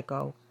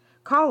Connecticut.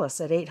 Call us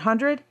at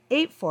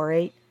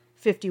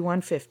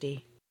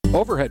 800-848-5150.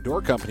 Overhead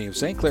Door Company of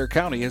St. Clair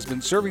County has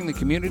been serving the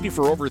community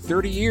for over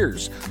 30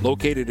 years.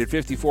 Located at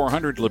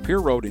 5400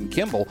 Lapeer Road in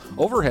Kimball,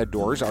 Overhead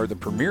Doors are the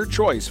premier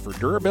choice for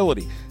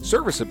durability,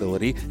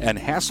 serviceability, and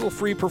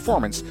hassle-free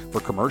performance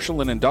for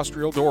commercial and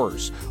industrial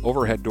doors.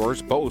 Overhead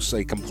Doors boasts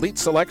a complete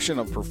selection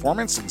of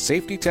performance and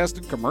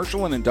safety-tested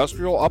commercial and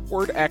industrial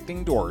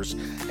upward-acting doors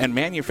and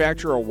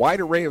manufacture a wide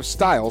array of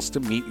styles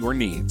to meet your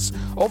needs.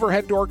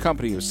 Overhead Door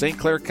Company of St.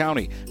 Clair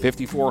County,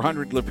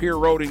 5400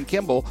 Lapeer Road in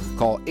Kimball.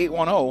 Call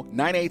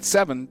 810-987-2185.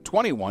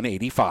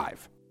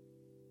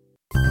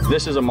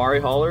 This is Amari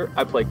Haller.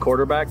 I play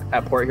quarterback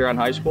at Port Huron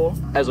High School.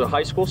 As a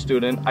high school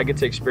student, I get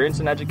to experience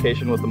an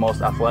education with the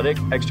most athletic,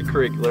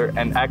 extracurricular,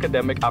 and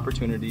academic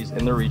opportunities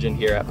in the region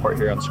here at Port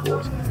Huron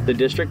Schools. The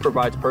district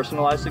provides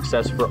personalized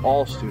success for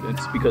all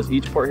students because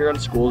each Port Huron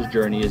School's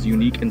journey is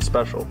unique and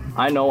special.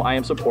 I know I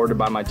am supported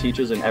by my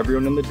teachers and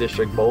everyone in the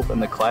district, both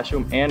in the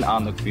classroom and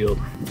on the field.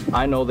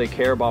 I know they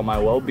care about my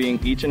well-being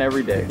each and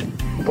every day.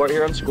 Port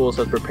Huron Schools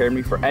has prepared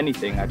me for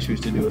anything I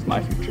choose to do with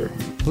my future.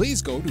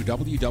 Please go to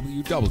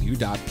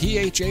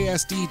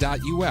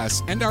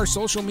www.phasd.us and our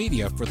social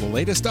media for the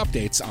latest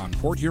updates on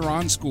Port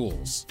Huron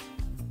schools.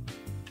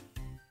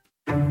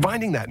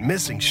 Finding that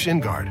missing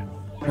shin guard,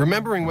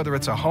 remembering whether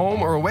it's a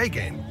home or away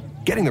game,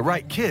 getting the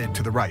right kid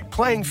to the right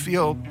playing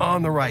field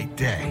on the right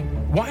day.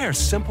 Why are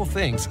simple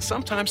things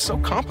sometimes so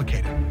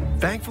complicated?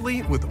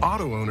 Thankfully, with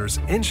auto owners,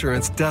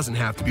 insurance doesn't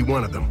have to be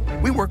one of them.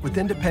 We work with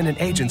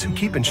independent agents who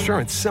keep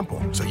insurance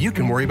simple so you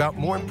can worry about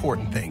more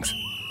important things,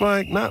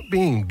 like not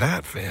being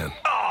that fan.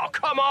 Oh,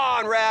 come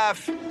on,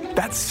 ref!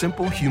 That's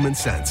simple human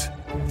sense.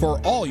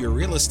 For all your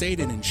real estate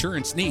and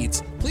insurance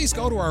needs, please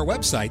go to our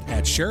website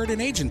at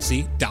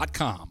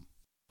SheridanAgency.com.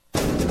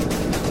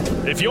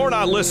 If you're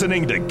not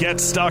listening to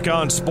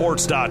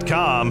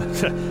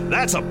GetStuckOnSports.com,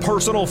 that's a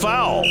personal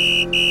foul.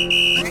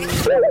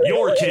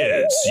 Your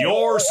kids,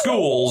 your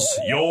schools,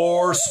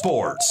 your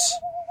sports.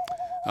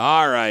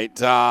 All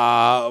right.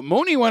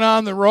 Mooney went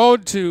on the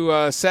road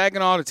to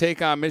Saginaw to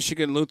take on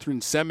Michigan Lutheran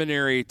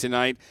Seminary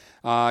tonight.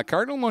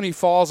 Cardinal Mooney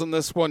falls in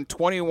this one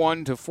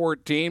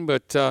 21-14.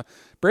 But,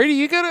 Brady,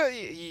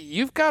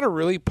 you've got a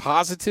really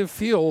positive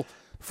feel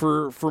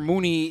for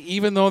Mooney,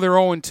 even though they're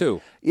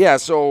 0-2. Yeah,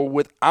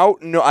 so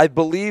I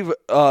believe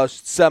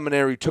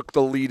Seminary took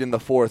the lead in the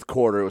fourth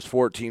quarter. It was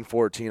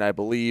 14-14, I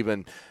believe,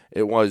 and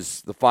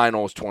the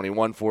final was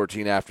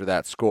 21-14 after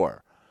that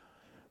score.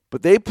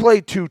 But they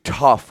played 2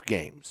 tough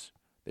games.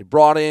 They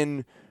brought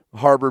in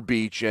Harbor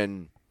Beach,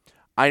 and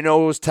I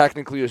know it was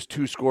technically a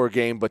 2-score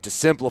game, but to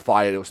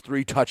simplify it, it was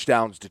 3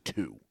 touchdowns to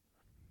 2.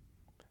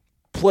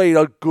 Played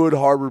a good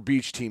Harbor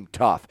Beach team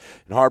tough,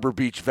 and Harbor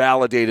Beach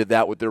validated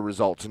that with their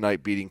result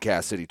tonight, beating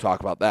Cass City.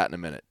 Talk about that in a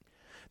minute.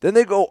 Then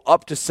they go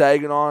up to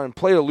Saginaw and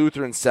play a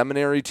Lutheran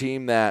Seminary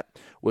team that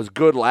was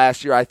good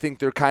last year. I think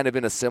they're kind of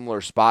in a similar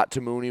spot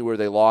to Mooney where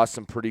they lost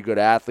some pretty good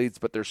athletes,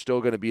 but they're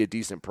still going to be a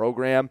decent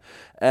program,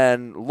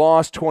 and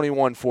lost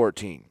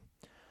 21-14.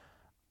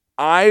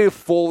 I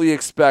fully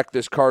expect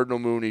this Cardinal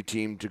Mooney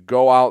team to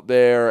go out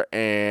there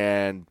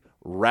and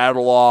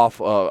rattle off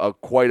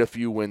quite a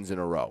few wins in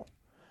a row.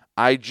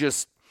 I'm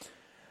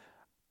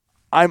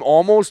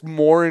almost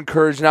more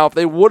encouraged now. If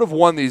they would have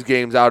won these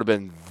games, I would have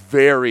been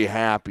very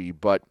happy,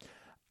 but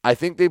I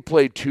think they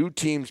played two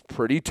teams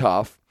pretty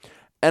tough.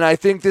 And I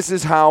think this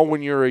is how,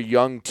 when you're a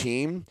young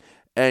team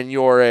and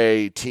you're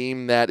a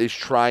team that is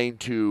trying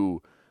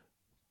to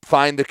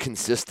find the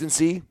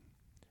consistency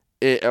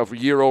of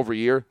year over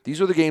year,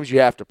 these are the games you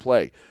have to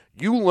play.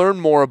 You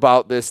learn more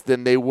about this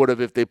than they would have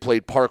if they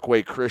played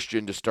Parkway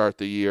Christian to start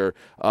the year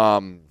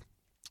and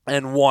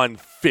won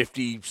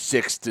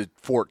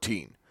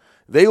 56-14.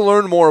 They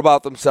learn more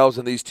about themselves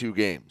in these two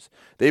games.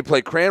 They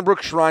play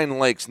Cranbrook Shrine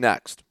Lakes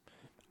next.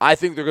 I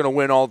think they're going to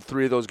win all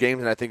three of those games,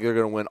 and I think they're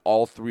going to win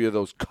all three of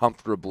those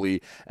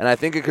comfortably. And I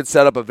think it could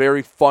set up a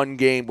very fun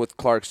game with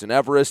Clarkson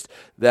Everest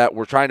that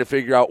we're trying to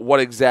figure out what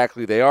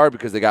exactly they are,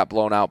 because they got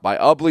blown out by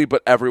Ubley,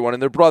 but everyone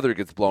and their brother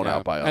gets blown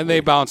out by Ubley. And they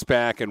bounced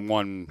back and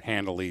won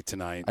handily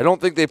tonight. I don't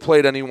think they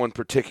played anyone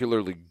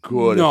particularly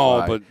good.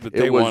 No, but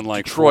they won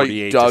like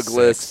Detroit,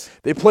 Douglas.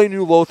 They play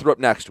New Lothrop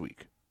next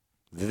week.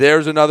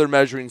 There's another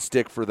measuring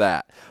stick for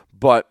that.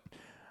 But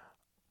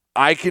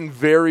I can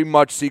very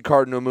much see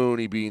Cardinal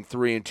Mooney being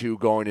 3-2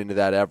 going into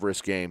that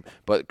Everest game.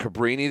 But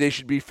Cabrini, they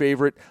should be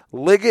favorite.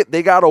 Liggett,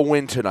 they got to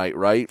win tonight,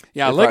 right?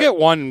 Yeah, Liggett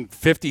won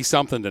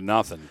 50-something to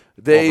nothing.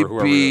 They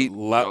beat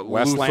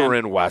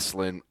Lutheran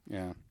Westland.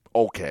 Yeah.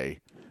 Okay.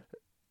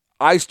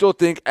 I still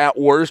think at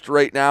worst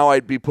right now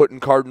I'd be putting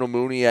Cardinal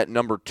Mooney at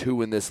number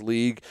 2 in this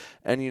league.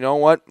 And you know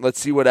what?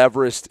 Let's see what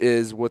Everest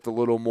is with a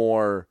little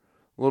more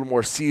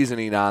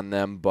seasoning on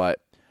them. But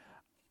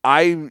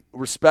I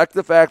respect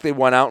the fact they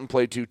went out and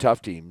played two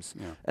tough teams.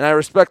 Yeah. And I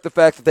respect the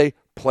fact that they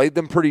played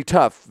them pretty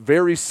tough,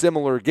 very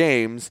similar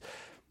games.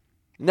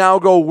 Now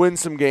go win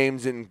some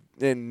games and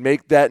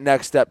make that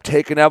next step.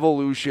 Take an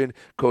evolution.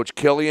 Coach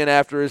Killian,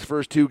 after his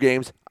first two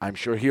games, I'm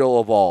sure he'll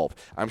evolve.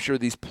 I'm sure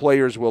these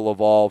players will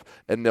evolve,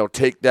 and they'll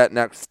take that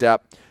next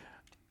step.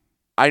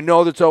 I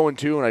know that's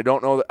 0-2, and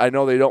I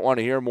know they don't want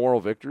to hear moral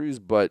victories,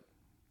 but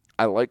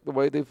I like the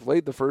way they've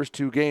played the first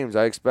two games.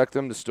 I expect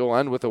them to still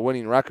end with a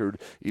winning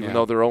record, even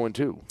though they're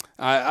 0-2.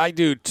 I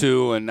do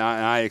too, and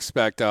I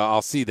expect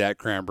I'll see that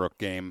Cranbrook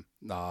game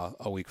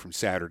a week from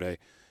Saturday,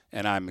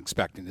 and I'm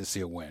expecting to see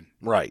a win.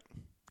 Right.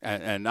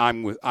 And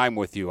I'm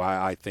with you.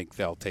 I think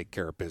they'll take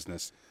care of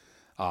business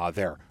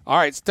there. All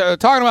right,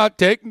 talking about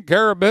taking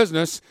care of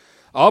business.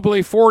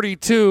 Ubley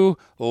 42,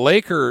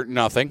 Laker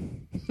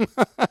nothing.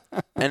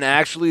 And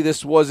actually,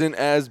 this wasn't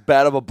as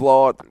bad of a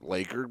blowout.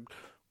 Laker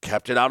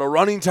kept it out of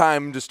running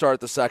time to start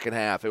the second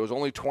half. It was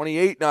only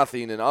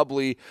 28-0, and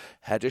Ubley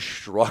had to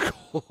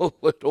struggle a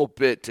little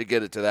bit to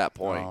get it to that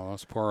point. Oh,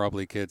 those poor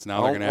Ubley kids.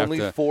 Now they're going to have to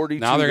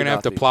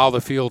nothing. Plow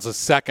the fields a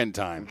second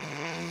time.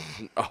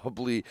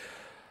 Ubley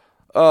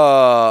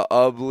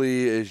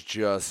is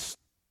just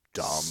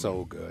dumb.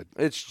 So good.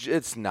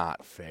 It's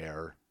not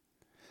fair.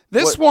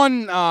 This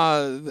one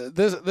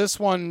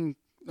caught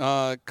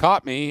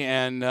me,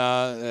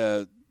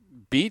 and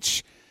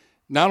Beach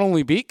not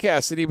only beat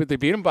Cass City, but they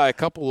beat them by a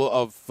couple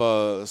of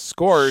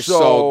scores.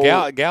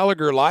 So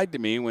Gallagher lied to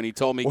me when he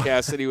told me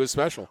Cass City was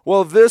special.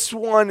 Well, this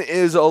one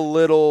is a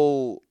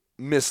little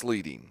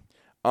misleading.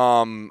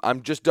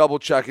 I'm just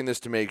double-checking this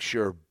to make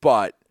sure,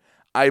 but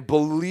I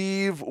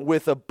believe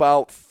with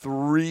about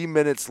 3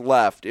 minutes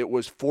left, it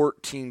was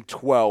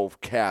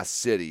 14-12 Cass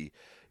City.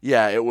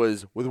 Yeah, it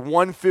was with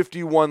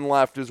 1:51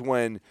 left is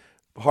when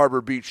Harbor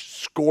Beach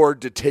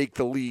scored to take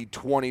the lead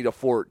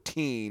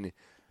 20-14.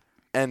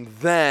 And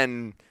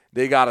then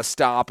they got to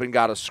stop and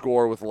got to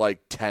score with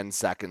like 10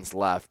 seconds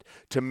left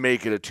to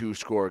make it a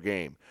two-score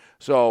game.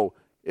 So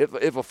if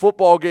a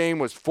football game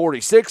was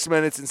 46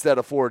 minutes instead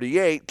of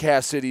 48,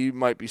 Cass City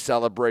might be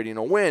celebrating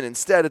a win.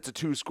 Instead, it's a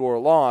two-score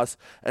loss.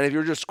 And if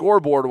you're just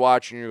scoreboard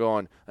watching, you're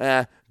going,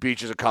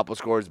 Beach is a couple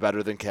scores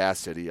better than Cass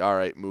City. All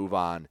right, move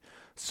on.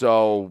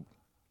 So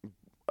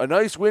a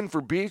nice win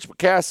for Beach, but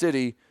Cass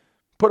City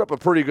put up a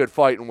pretty good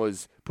fight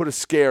and put a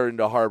scare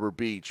into Harbor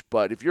Beach.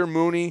 But if you're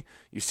Mooney,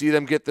 you see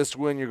them get this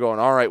win, you're going,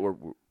 all right,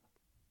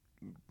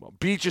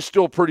 Beach is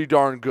still pretty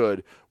darn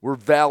good. We're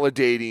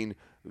validating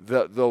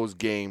those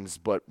games,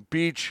 but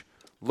Beach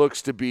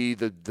looks to be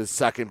the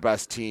second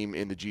best team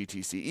in the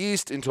GTC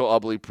East until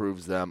Ubley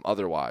proves them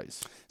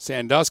otherwise.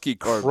 Sandusky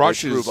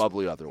crushes. Or prove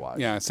Ubley otherwise.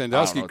 Yeah,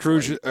 Sandusky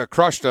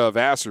crushed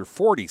Vassar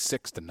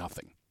 46-0.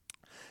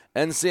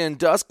 And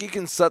Sandusky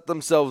can set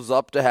themselves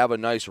up to have a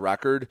nice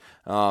record.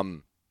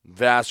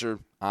 Vassar,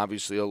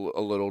 obviously a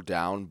little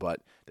down,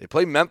 but they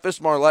play Memphis,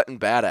 Marlette, and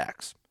Bad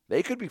Axe.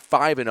 They could be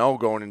 5-0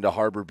 going into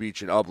Harbor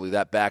Beach and Ubley,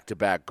 that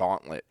back-to-back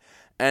gauntlet,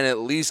 and at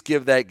least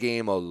give that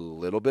game a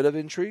little bit of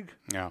intrigue.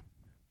 Yeah.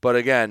 But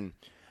again,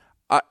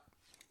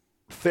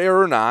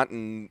 fair or not,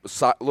 and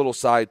little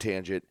side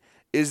tangent,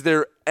 is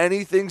there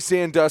anything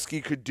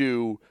Sandusky could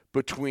do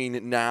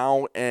between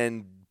now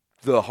and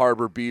the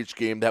Harbor Beach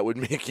game that would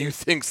make you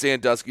think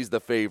Sandusky's the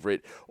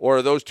favorite? Or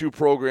are those two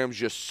programs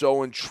just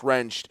so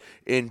entrenched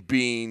in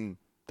being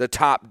the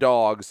top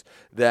dogs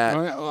that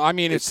I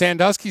mean, if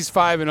Sandusky's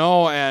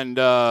 5-0 and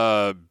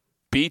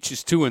Beach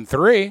is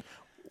 2-3,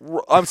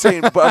 I'm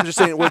just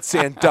saying what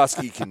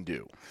Sandusky can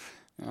do.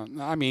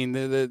 I mean,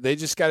 they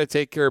just got to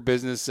take care of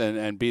business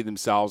and be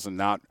themselves and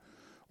not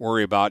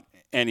worry about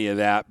any of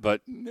that.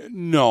 But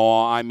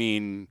no, I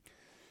mean,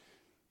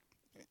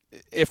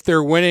 if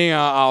they're winning,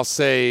 I'll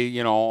say,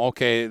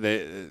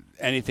 okay,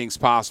 anything's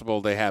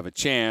possible. They have a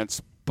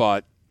chance.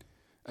 But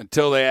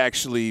until they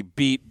actually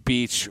beat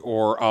Beach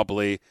or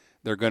Ubley,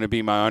 they're going to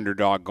be my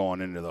underdog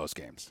going into those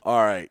games.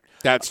 All right.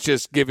 That's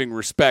just giving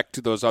respect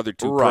to those other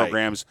two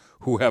programs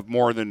who have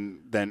more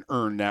than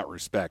earned that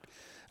respect.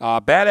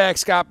 Bad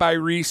Axe got by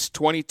Reese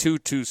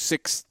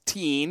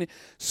 22-16,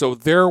 so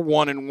they're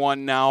 1-1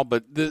 now,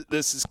 but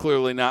this is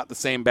clearly not the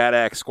same Bad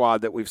Axe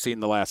squad that we've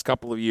seen the last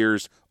couple of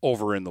years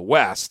over in the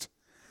West.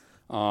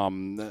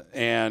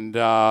 And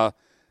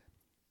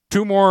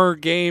 2 more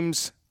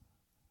games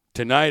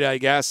tonight, I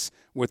guess,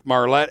 with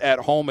Marlette at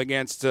home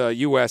against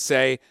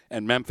USA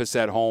and Memphis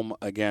at home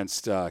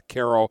against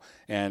Caro.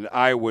 And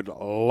I would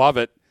love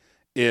it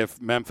if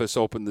Memphis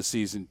opened the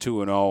season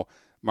 2-0.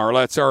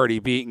 Marlette's already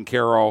beaten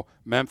Caro.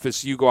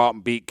 Memphis, you go out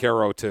and beat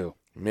Caro too.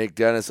 Make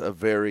Dennis a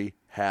very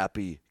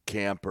happy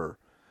camper.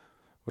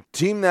 A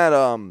team that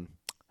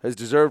has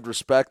deserved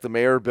respect, the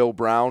mayor, Bill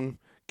Brown,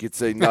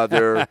 gets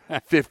another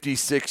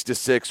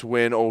 56-6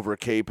 win over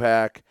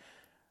K-Pac.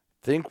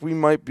 Think we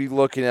might be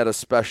looking at a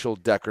special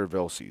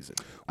Deckerville season.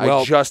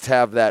 Well, I just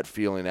have that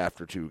feeling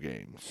after 2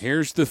 games.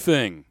 Here's the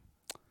thing.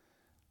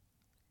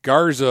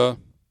 Garza,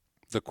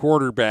 the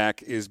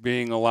quarterback, is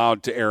being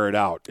allowed to air it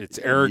out. It's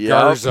Eric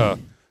Garza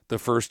the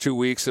first 2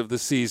 weeks of the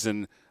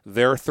season.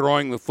 They're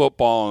throwing the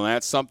football, and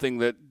that's something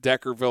that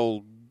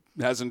Deckerville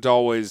hasn't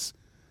always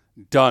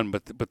done.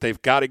 But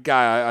they've got a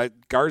guy.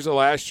 Garza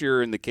last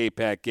year in the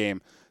K-Pac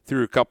game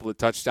threw a couple of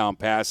touchdown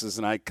passes,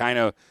 and I kind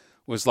of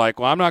was like,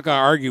 well, I'm not going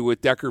to argue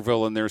with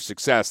Deckerville and their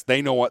success.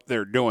 They know what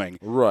they're doing,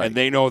 and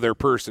they know their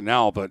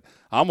personnel, but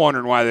I'm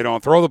wondering why they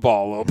don't throw the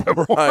ball a little bit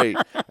more. Right,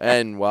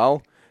 and,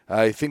 well,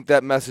 I think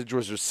that message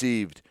was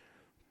received.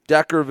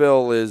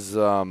 Deckerville is,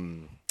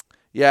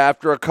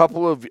 after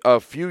a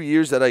few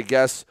years that I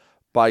guess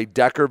by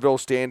Deckerville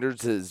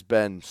standards has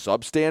been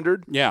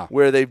substandard,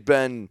 where they've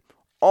been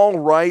all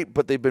right,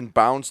 but they've been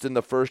bounced in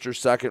the first or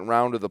second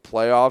round of the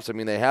playoffs. I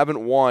mean, they haven't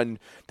won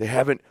 2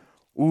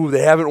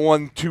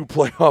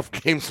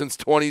 playoff games since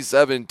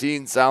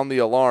 2017. Sound the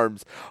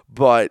alarms.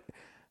 But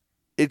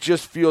it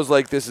just feels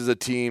like this is a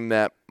team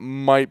that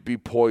might be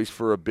poised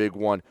for a big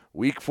one.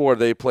 Week 4,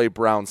 they play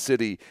Brown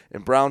City,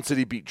 and Brown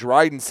City beat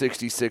Dryden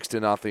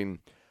 66-0.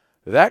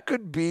 That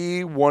could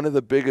be one of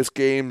the biggest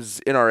games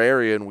in our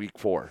area in Week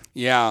 4.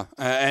 Yeah,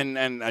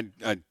 and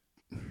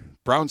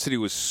Brown City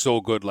was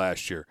so good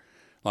last year.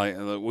 Like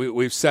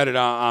we've said it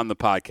on the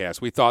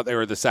podcast. We thought they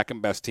were the second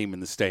best team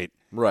in the state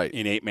in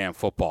 8-man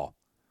football.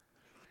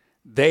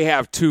 They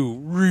have 2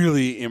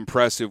 really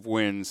impressive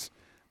wins,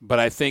 but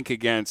I think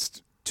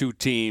against 2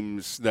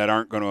 teams that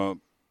aren't going to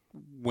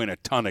win a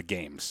ton of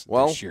games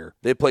this year.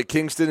 They play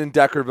Kingston and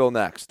Deckerville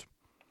next.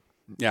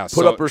 Yeah,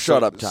 Put up or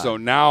shut up time. So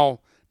now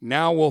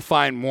we'll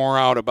find more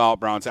out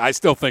about Brown City. I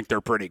still think they're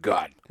pretty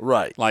good.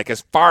 Right. Like,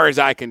 as far as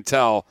I can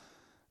tell,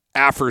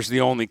 Affer's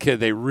the only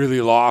kid they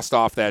really lost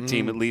off that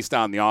team, at least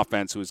on the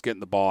offense, who was getting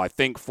the ball. I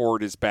think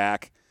Ford is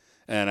back,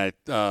 and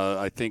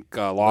I think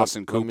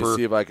Lawson Cooper. Let me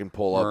see if I can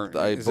pull up.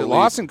 Is it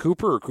Lawson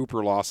Cooper or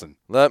Cooper Lawson?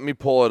 Let me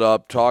pull it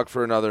up. Talk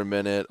for another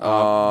minute.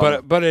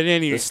 But at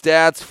any the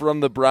stats from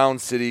the Brown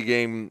City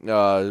game,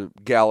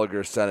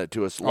 Gallagher sent it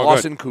to us.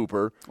 Lawson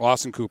Cooper.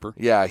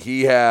 Yeah,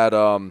 he had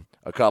a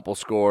couple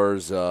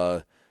scores.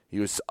 He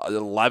was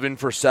 11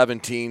 for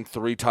 17,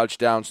 3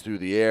 touchdowns through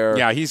the air.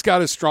 Yeah, he's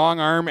got a strong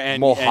arm,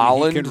 and he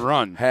can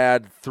run.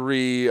 Had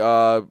 3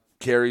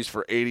 carries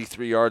for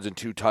 83 yards and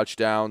 2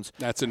 touchdowns.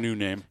 That's a new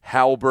name.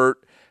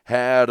 Halbert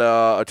had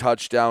a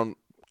touchdown.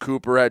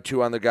 Cooper had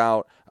 2 on the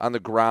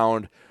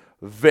ground.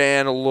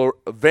 Van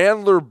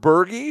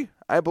Lerbergy,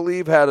 I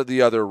believe, had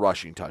the other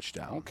rushing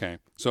touchdown. Okay,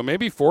 so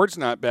maybe Ford's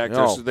not back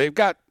there. So they've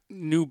got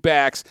new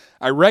backs.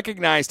 I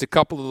recognized a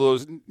couple of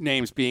those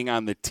names being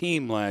on the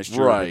team last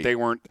year, but they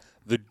weren't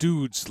the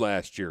dudes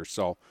last year.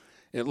 So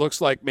it looks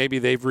like maybe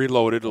they've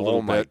reloaded a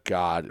little bit. Oh, my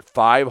God.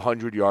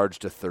 500 yards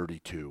to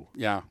 32.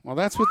 Yeah. Well,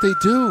 that's what they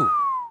do.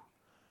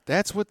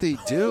 That's what they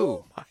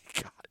do. Oh, my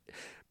God.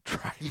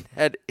 Dryden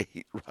had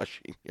 8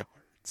 rushing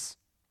yards.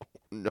 Oh,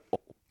 no.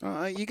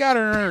 You got to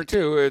remember,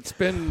 too, it's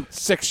been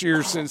 6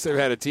 years since they've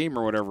had a team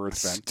or whatever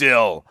it's been.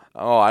 Still.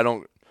 Oh, I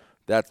don't.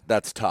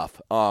 That's tough.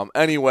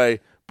 Anyway,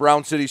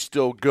 Brown City's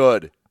still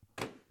good.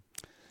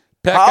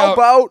 How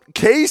about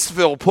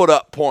Caseville put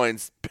up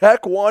points?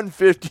 Peck won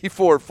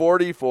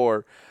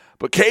 54-44.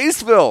 But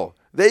Caseville,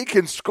 they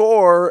can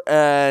score,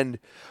 and,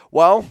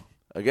 well,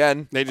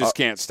 again, they just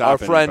can't stop Our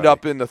friend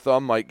up in the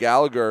thumb, Mike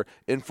Gallagher,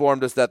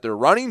 informed us that their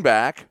running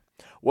back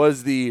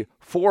was the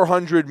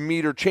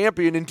 400-meter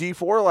champion in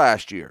D4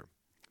 last year.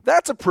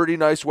 That's a pretty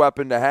nice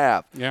weapon to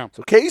have. Yeah.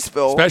 So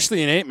Caseville,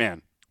 especially in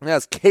 8-man.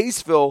 Yes,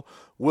 Caseville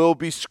will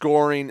be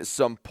scoring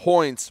some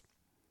points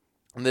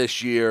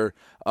this year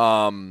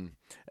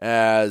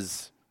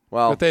as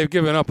well. But they've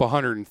given up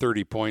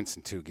 130 points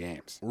in 2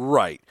 games.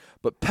 Right.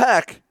 But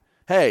Peck,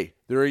 hey,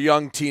 they're a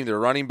young team. Their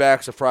running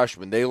back's a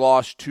freshman. They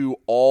lost 2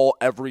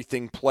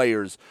 all-everything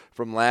players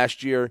from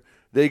last year.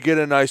 They get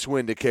a nice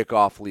win to kick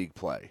off league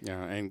play.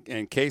 Yeah,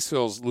 and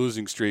Caseville's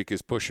losing streak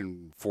is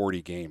pushing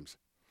 40 games.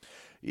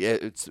 Yeah,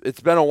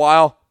 it's been a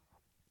while.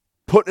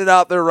 Putting it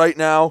out there right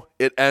now,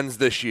 it ends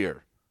this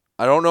year.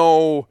 I don't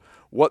know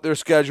what their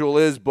schedule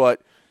is,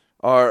 but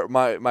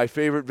my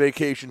favorite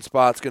vacation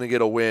spot's going to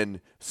get a win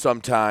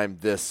sometime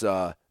this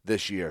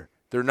year.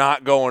 They're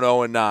not going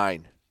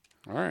 0-9.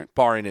 All right,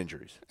 barring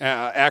injuries.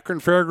 Akron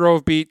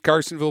Fairgrove beat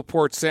Carsonville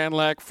Port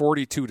Sandlac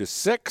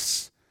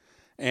 42-6,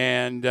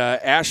 and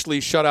Ashley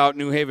shut out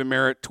New Haven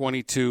Merritt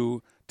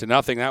 22-0.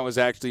 That was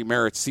actually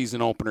Merritt's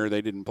season opener.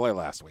 They didn't play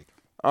last week.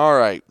 All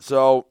right,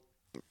 so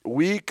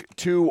week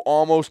 2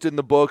 almost in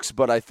the books,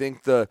 but I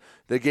think the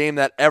game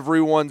that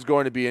everyone's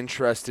going to be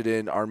interested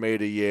in,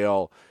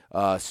 Armada-Yale,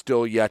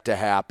 still yet to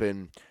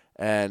happen.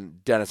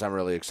 And, Dennis, I'm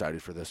really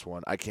excited for this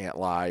one. I can't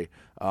lie.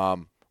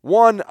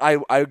 One,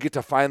 I get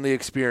to finally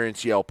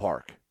experience Yale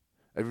Park.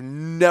 I've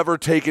never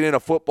taken in a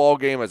football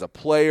game as a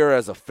player,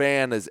 as a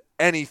fan, as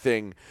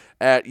anything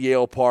at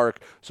Yale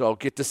Park. So I'll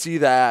get to see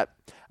that.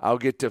 I'll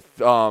get to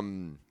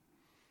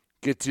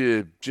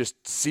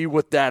just see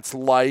what that's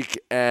like,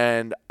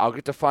 and I'll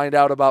get to find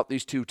out about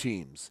these 2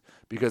 teams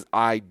because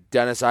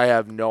Dennis, I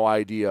have no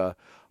idea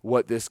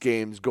what this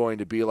game's going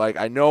to be like.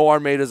 I know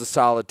Armada's a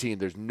solid team.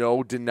 There's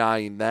no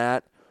denying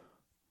that.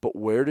 But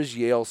where does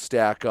Yale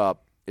stack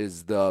up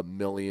is the $1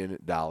 million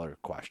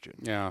question.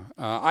 Yeah,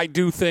 I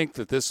do think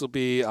that this will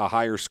be a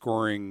higher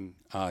scoring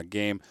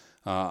game.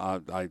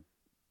 I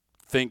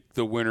think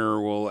the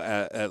winner will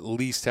at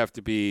least have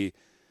to be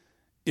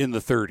in the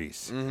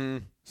 30s. Mm-hmm.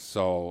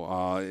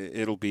 So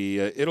it'll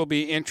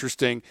be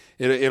interesting.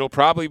 It'll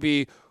probably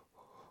be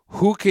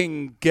who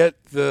can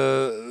get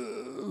the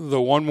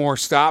one more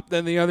stop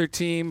than the other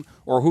team,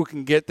 or who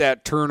can get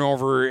that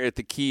turnover at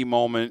the key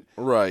moment.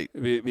 Right.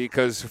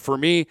 Because for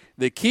me,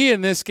 the key in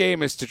this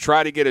game is to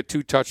try to get a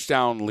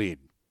 2-touchdown lead,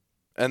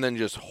 and then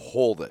just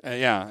hold it.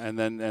 And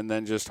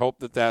then just hope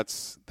that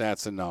that's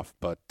enough.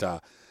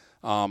 But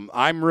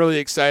I'm really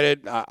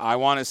excited. I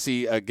want to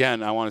see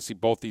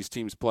both these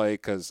teams play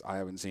because I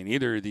haven't seen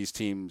either of these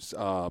teams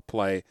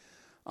play.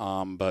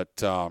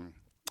 But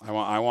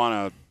I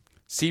want to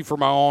see for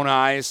my own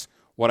eyes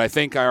what I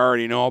think I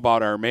already know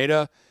about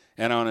Armada,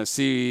 and I want to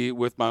see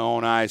with my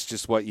own eyes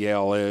just what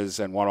Yale is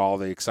and what all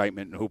the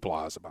excitement and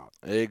hoopla is about.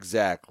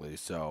 Exactly.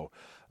 So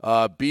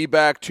be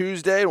back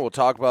Tuesday, and we'll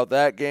talk about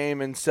that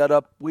game and set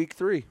up week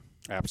 3.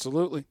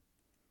 Absolutely.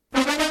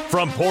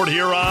 From Port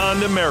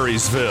Huron to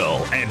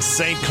Marysville and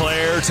St.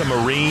 Clair to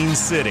Marine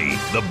City,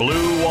 the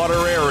Blue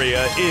Water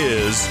area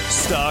is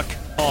Stuck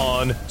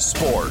on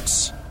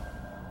Sports.